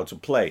be allowed to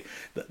play?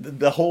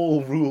 The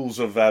whole rules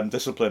of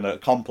discipline are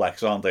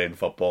complex, aren't they, in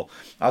football?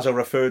 As I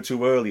referred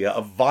to earlier,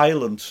 a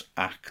violent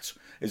act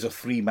is a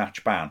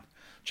 3-match ban.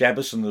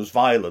 Jebison was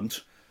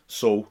violent,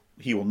 so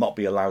he will not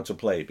be allowed to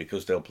play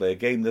because they'll play a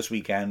game this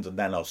weekend and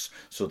then us.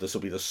 So this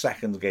will be the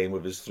second game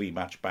of his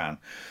 3-match ban.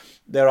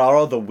 There are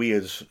other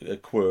weird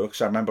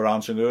quirks. I remember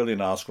answering earlier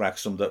in Ask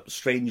Wrexham that,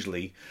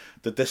 strangely,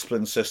 the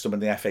discipline system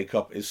in the FA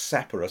Cup is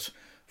separate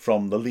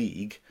from the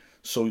league.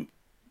 So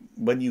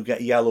when you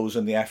get yellows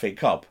in the FA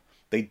Cup,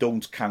 they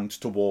don't count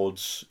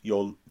towards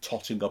your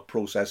totting up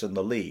process in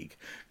the league.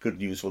 Good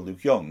news for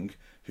Luke Young,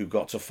 who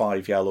got to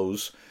 5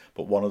 yellows,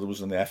 but one of them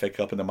was in the FA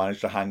Cup and they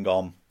managed to hang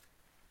on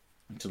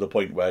to the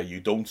point where you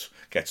don't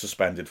get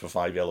suspended for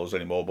 5 yellows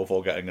anymore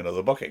before getting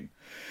another booking.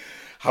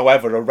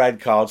 However, a red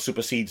card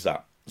supersedes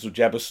that. So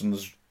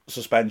Jebison's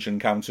suspension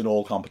counts in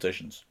all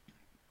competitions.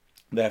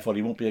 Therefore,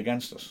 he won't be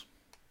against us.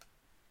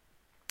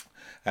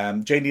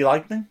 JD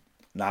Lightning?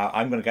 Now,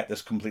 I'm going to get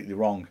this completely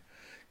wrong.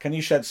 Can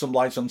you shed some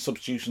light on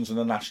substitutions in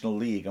the National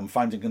League? I'm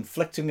finding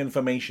conflicting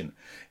information.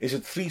 Is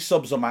it 3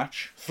 subs a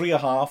match,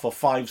 3.5 or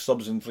 5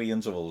 subs in 3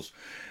 intervals?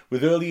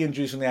 With early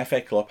injuries in the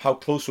FA Cup, how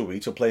close were we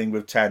to playing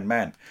with 10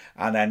 men?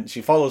 And then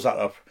she follows that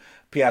up.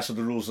 P.S. are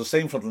the rules the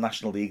same for the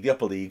National League, the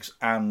Upper Leagues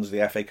and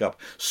the FA Cup?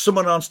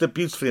 Someone answered it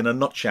beautifully in a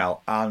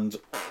nutshell, and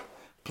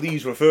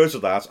please refer to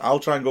that.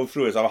 I'll try and go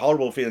through it. I have a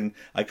horrible feeling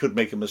I could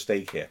make a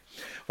mistake here.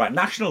 Right,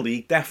 National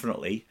League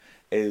definitely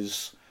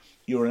is,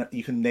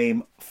 you can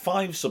name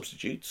 5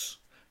 substitutes,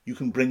 you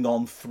can bring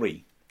on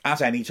 3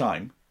 at any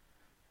time.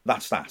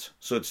 That's that.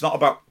 So it's not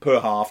about per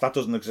half, that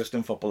doesn't exist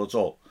in football at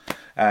all.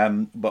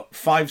 But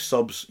 5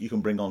 subs, you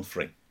can bring on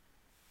 3.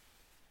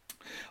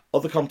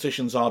 Other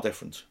competitions are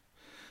different.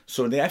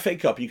 So in the FA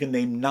Cup, you can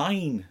name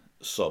 9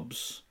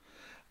 subs,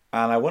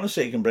 and I want to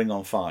say you can bring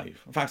on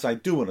 5. In fact, I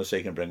do want to say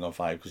you can bring on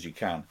 5 because you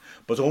can,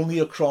 but only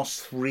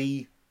across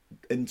 3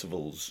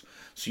 intervals.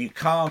 So you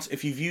can't,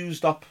 if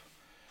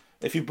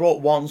you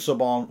brought 1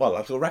 sub on, well,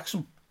 like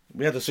Wrexham,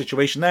 we had a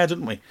situation there,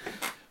 didn't we?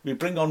 We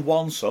bring on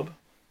 1 sub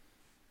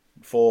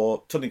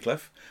for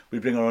Tunnicliffe, we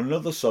bring on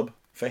another sub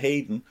for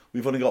Hayden.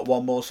 We've only got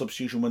 1 more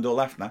substitution window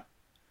left now.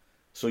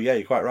 So yeah,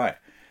 you're quite right.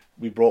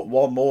 We brought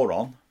 1 more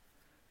on,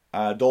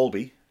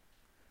 Dalby.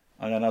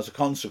 And then as a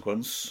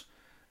consequence,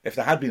 if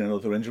there had been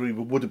another injury,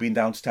 we would have been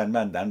down to 10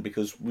 men then,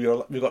 because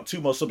we've got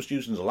 2 more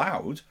substitutions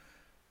allowed,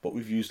 but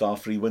we've used our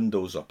 3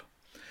 windows up.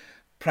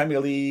 Premier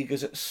League,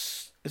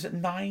 is it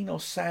 9 or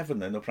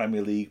 7 in the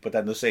Premier League, but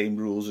then the same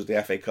rules as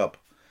the FA Cup?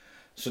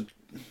 So,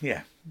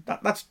 yeah,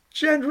 that's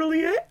generally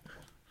it.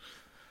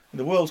 In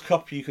the World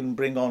Cup, you can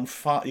bring on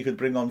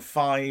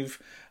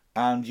 5,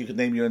 and you could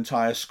name your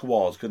entire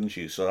squad, couldn't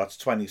you? So that's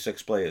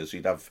 26 players.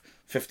 You'd have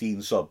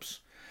 15 subs.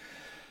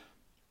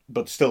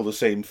 But still the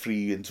same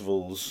 3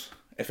 intervals.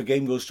 If a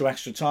game goes to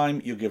extra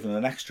time, you're given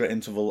an extra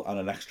interval and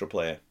an extra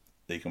player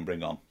that you can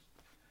bring on.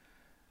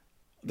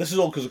 This is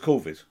all because of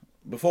COVID.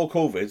 Before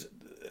COVID,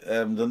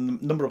 the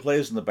number of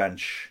players on the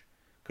bench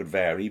could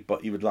vary,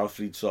 but you would allow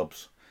 3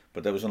 subs.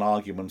 but there was an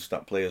argument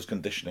that players'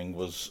 conditioning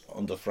was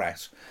under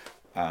threat,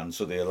 and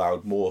so they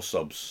allowed more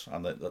subs,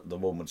 and at the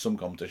moment some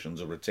competitions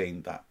have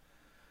retained that.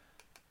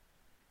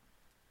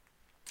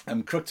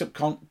 Cryptic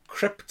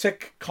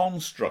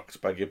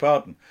Construct, beg your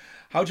pardon.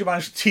 How do you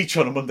manage to teach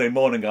on a Monday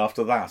morning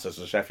after that as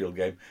a Sheffield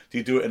game? Do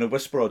you do it in a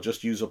whisper or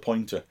just use a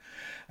pointer?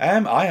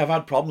 I have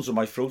had problems with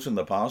my throat in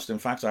the past. In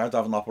fact, I had to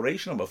have an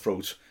operation on my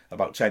throat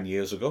about 10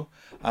 years ago.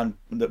 And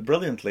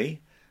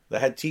brilliantly, the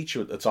head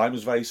teacher at the time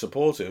was very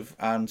supportive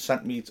and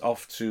sent me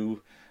off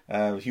to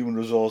human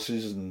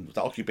resources and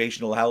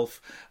occupational health.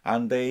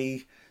 And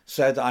they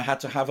said I had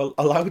to have a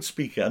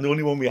loudspeaker, and the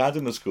only one we had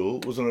in the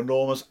school was an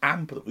enormous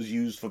amp that was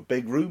used for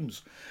big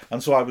rooms.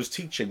 And so I was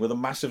teaching with a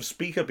massive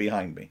speaker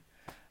behind me.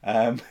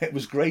 It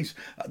was great.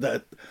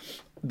 The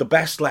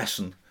best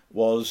lesson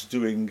was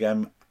doing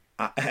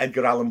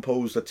Edgar Allan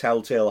Poe's The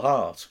Telltale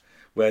Heart,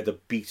 where the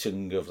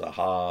beating of the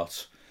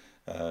heart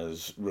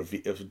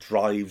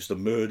drives the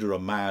murderer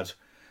mad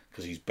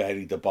because he's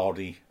buried the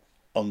body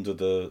under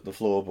the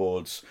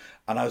floorboards.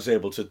 And I was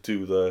able to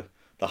do the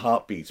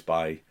heartbeats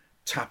by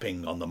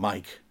tapping on the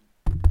mic.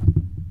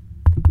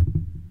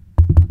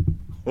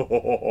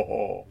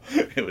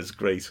 It was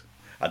great.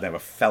 I'd never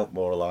felt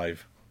more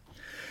alive.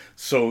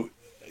 So,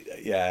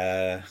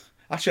 yeah.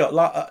 Actually,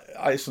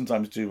 I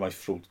sometimes do. My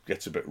throat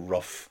gets a bit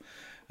rough,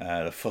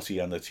 the footy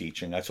and the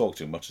teaching. I talk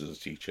too much as a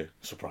teacher.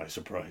 Surprise,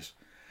 surprise.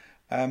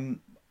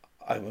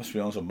 I must be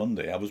honest, on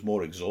Monday I was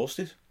more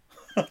exhausted.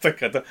 I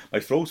think my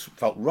throat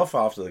felt rough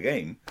after the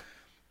game,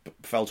 but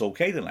felt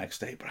okay the next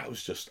day. But I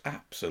was just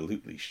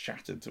absolutely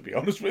shattered, to be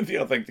honest with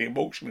you. I think the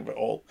emotion of it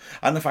all,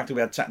 and the fact that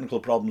we had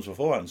technical problems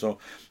beforehand. So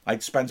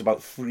I'd spent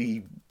about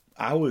 3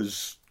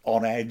 hours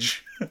on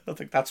edge. I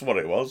think that's what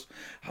it was.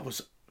 I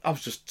was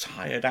just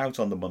tired out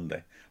on the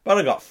Monday, but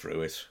I got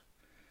through it.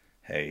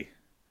 Hey,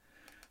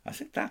 I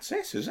think that's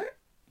it, is it?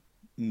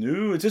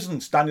 No, it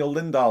isn't. Daniel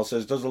Lindahl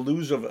says, does the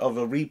loser of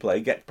a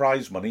replay get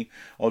prize money,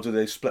 or do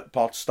they split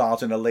pots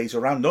start in a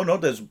later round? No,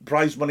 there's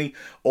prize money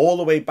all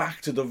the way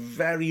back to the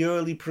very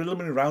early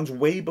preliminary rounds,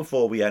 way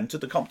before we enter.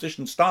 The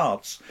competition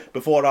starts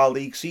before our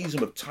league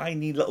season with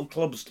tiny little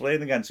clubs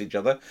playing against each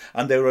other,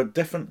 and there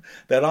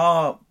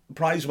are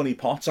prize money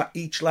pots at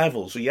each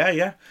level. So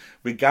yeah,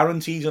 we're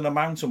guaranteed an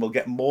amount, and we'll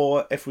get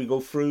more if we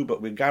go through,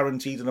 but we're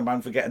guaranteed an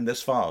amount for getting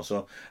this far.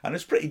 So, and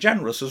it's pretty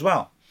generous as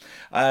well.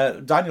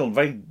 Daniel,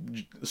 very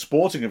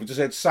sporting of it, just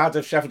said, sad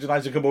if Sheffield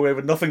United come away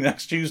with nothing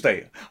next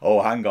Tuesday.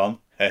 Oh, hang on.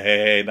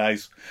 Hey,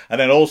 nice. And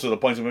then also the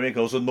point I'm making,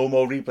 also no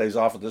more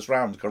replays after this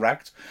round,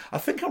 correct? I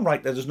think I'm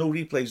right, there's no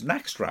replays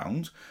next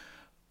round.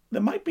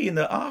 There might be in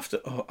the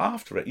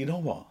after it. You know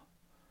what?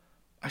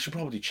 I should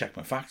probably check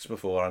my facts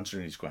before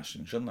answering these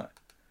questions, shouldn't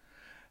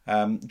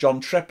I? John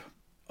Tripp.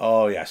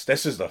 Oh, yes,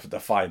 this is the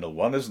final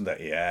one, isn't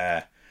it?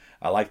 Yeah.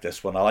 I like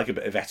this one. I like a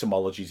bit of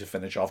etymology to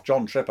finish off.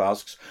 John Tripp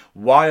asks,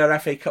 why are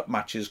FA Cup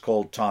matches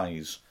called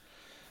ties?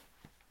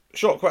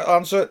 Short, quick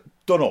answer,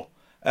 don't know.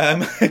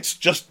 It's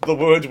just the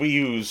word we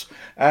use.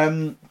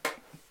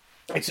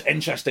 It's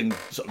interesting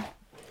sort of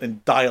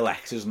in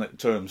dialect, isn't it,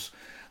 terms.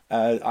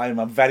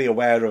 I'm very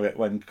aware of it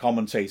when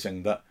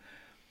commentating that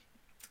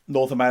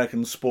North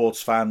American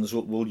sports fans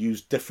will use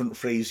different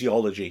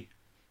phraseology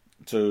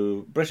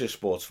to British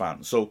sports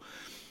fans. So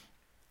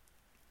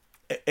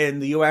in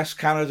the US,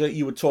 Canada,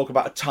 you would talk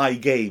about a tie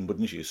game,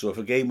 wouldn't you? So if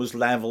a game was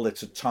level,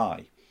 it's a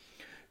tie.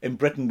 In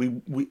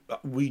Britain,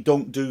 we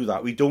don't do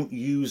that. We don't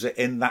use it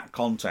in that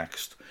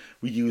context.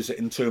 We use it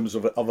in terms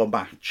of a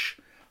match.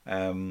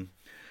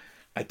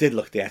 I did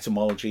look at the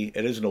etymology.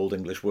 It is an Old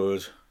English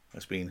word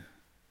has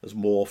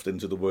morphed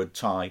into the word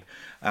tie,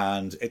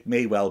 and it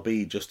may well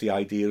be just the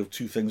idea of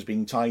two things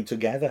being tied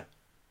together.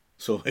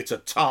 So it's a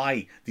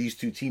tie. These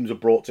two teams are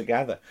brought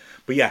together.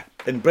 But yeah,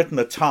 in Britain,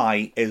 a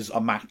tie is a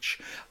match.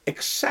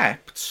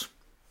 Except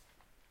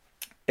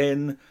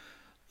in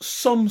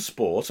some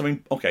sports, I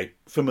mean, okay,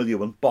 familiar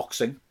one,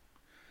 boxing.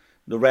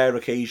 The rare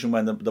occasion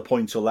when the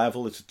points are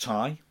level, it's a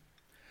tie.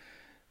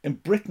 In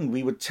Britain,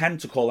 we would tend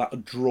to call that a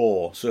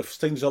draw. So if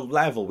things are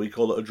level, we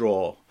call it a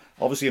draw.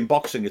 Obviously, in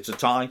boxing, it's a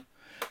tie.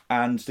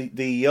 And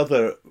the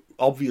other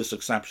obvious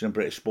exception in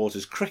British sport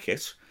is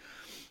cricket.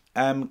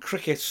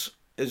 Cricket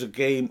is a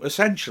game,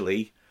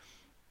 essentially,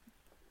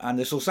 and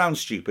this will sound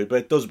stupid, but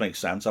it does make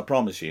sense, I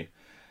promise you.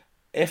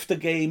 If the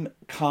game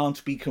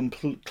can't be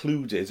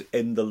concluded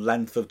in the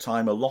length of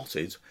time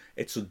allotted,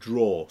 it's a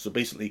draw. So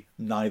basically,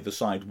 neither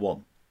side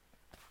won.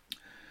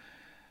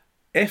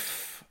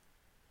 If,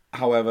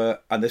 however,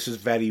 and this is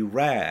very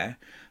rare,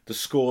 the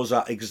scores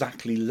are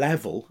exactly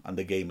level and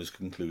the game is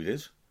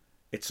concluded,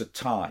 it's a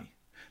tie.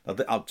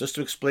 Now, just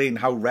to explain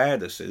how rare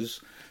this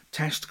is,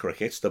 Test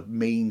cricket, the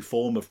main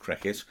form of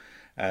cricket,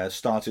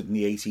 started in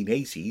the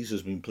 1880s,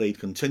 has been played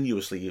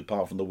continuously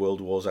apart from the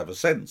World Wars ever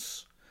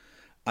since.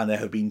 And there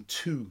have been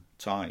 2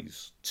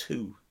 ties,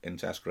 2 in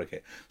Test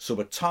cricket. So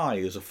a tie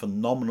is a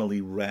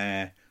phenomenally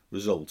rare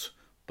result,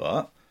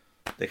 but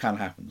they can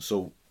happen.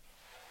 So,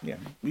 yeah,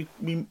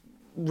 we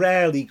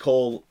rarely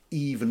call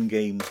even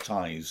games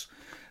ties.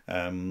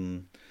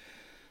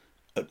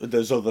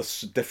 there's other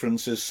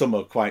differences. Some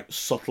are quite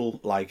subtle,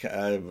 like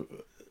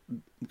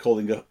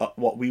calling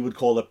what we would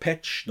call a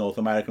pitch. North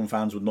American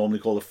fans would normally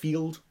call a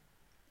field.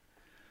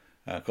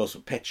 Of course, a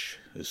pitch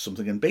is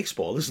something in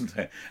baseball, isn't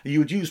it? You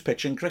would use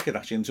pitch in cricket,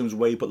 actually, in terms of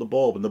where you put the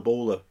ball when the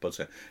bowler puts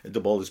it. The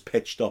ball is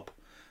pitched up.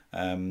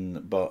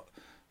 But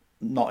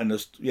not in a...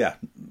 Yeah,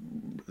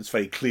 it's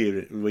very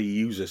clear where you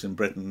use this in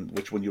Britain,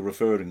 which one you're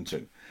referring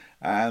to.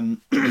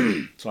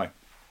 Sorry.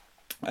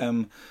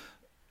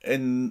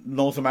 In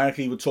North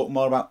America, you would talk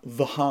more about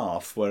the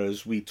half,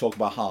 whereas we talk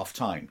about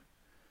half-time.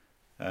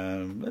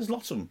 There's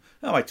lots of them.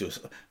 I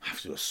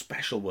have to do a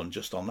special one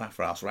just on that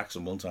for Ask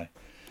Wrexham, won't I?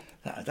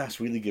 That's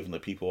really giving the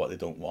people what they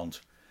don't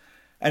want.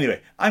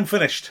 Anyway, I'm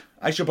finished.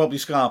 I should probably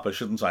scarper,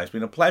 shouldn't I? It's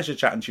been a pleasure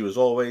chatting to you as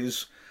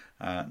always.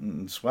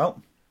 And,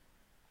 well,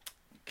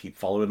 keep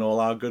following all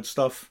our good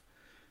stuff.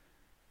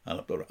 And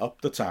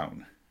up the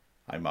town.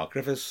 I'm Mark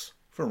Griffiths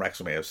from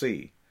Wrexham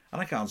AFC.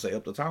 And I can't say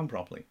up the town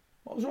properly.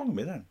 What was wrong with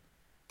me then?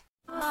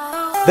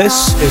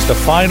 This is the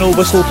Final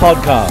Whistle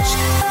podcast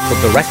from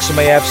the Wrexham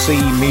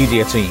AFC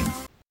media team.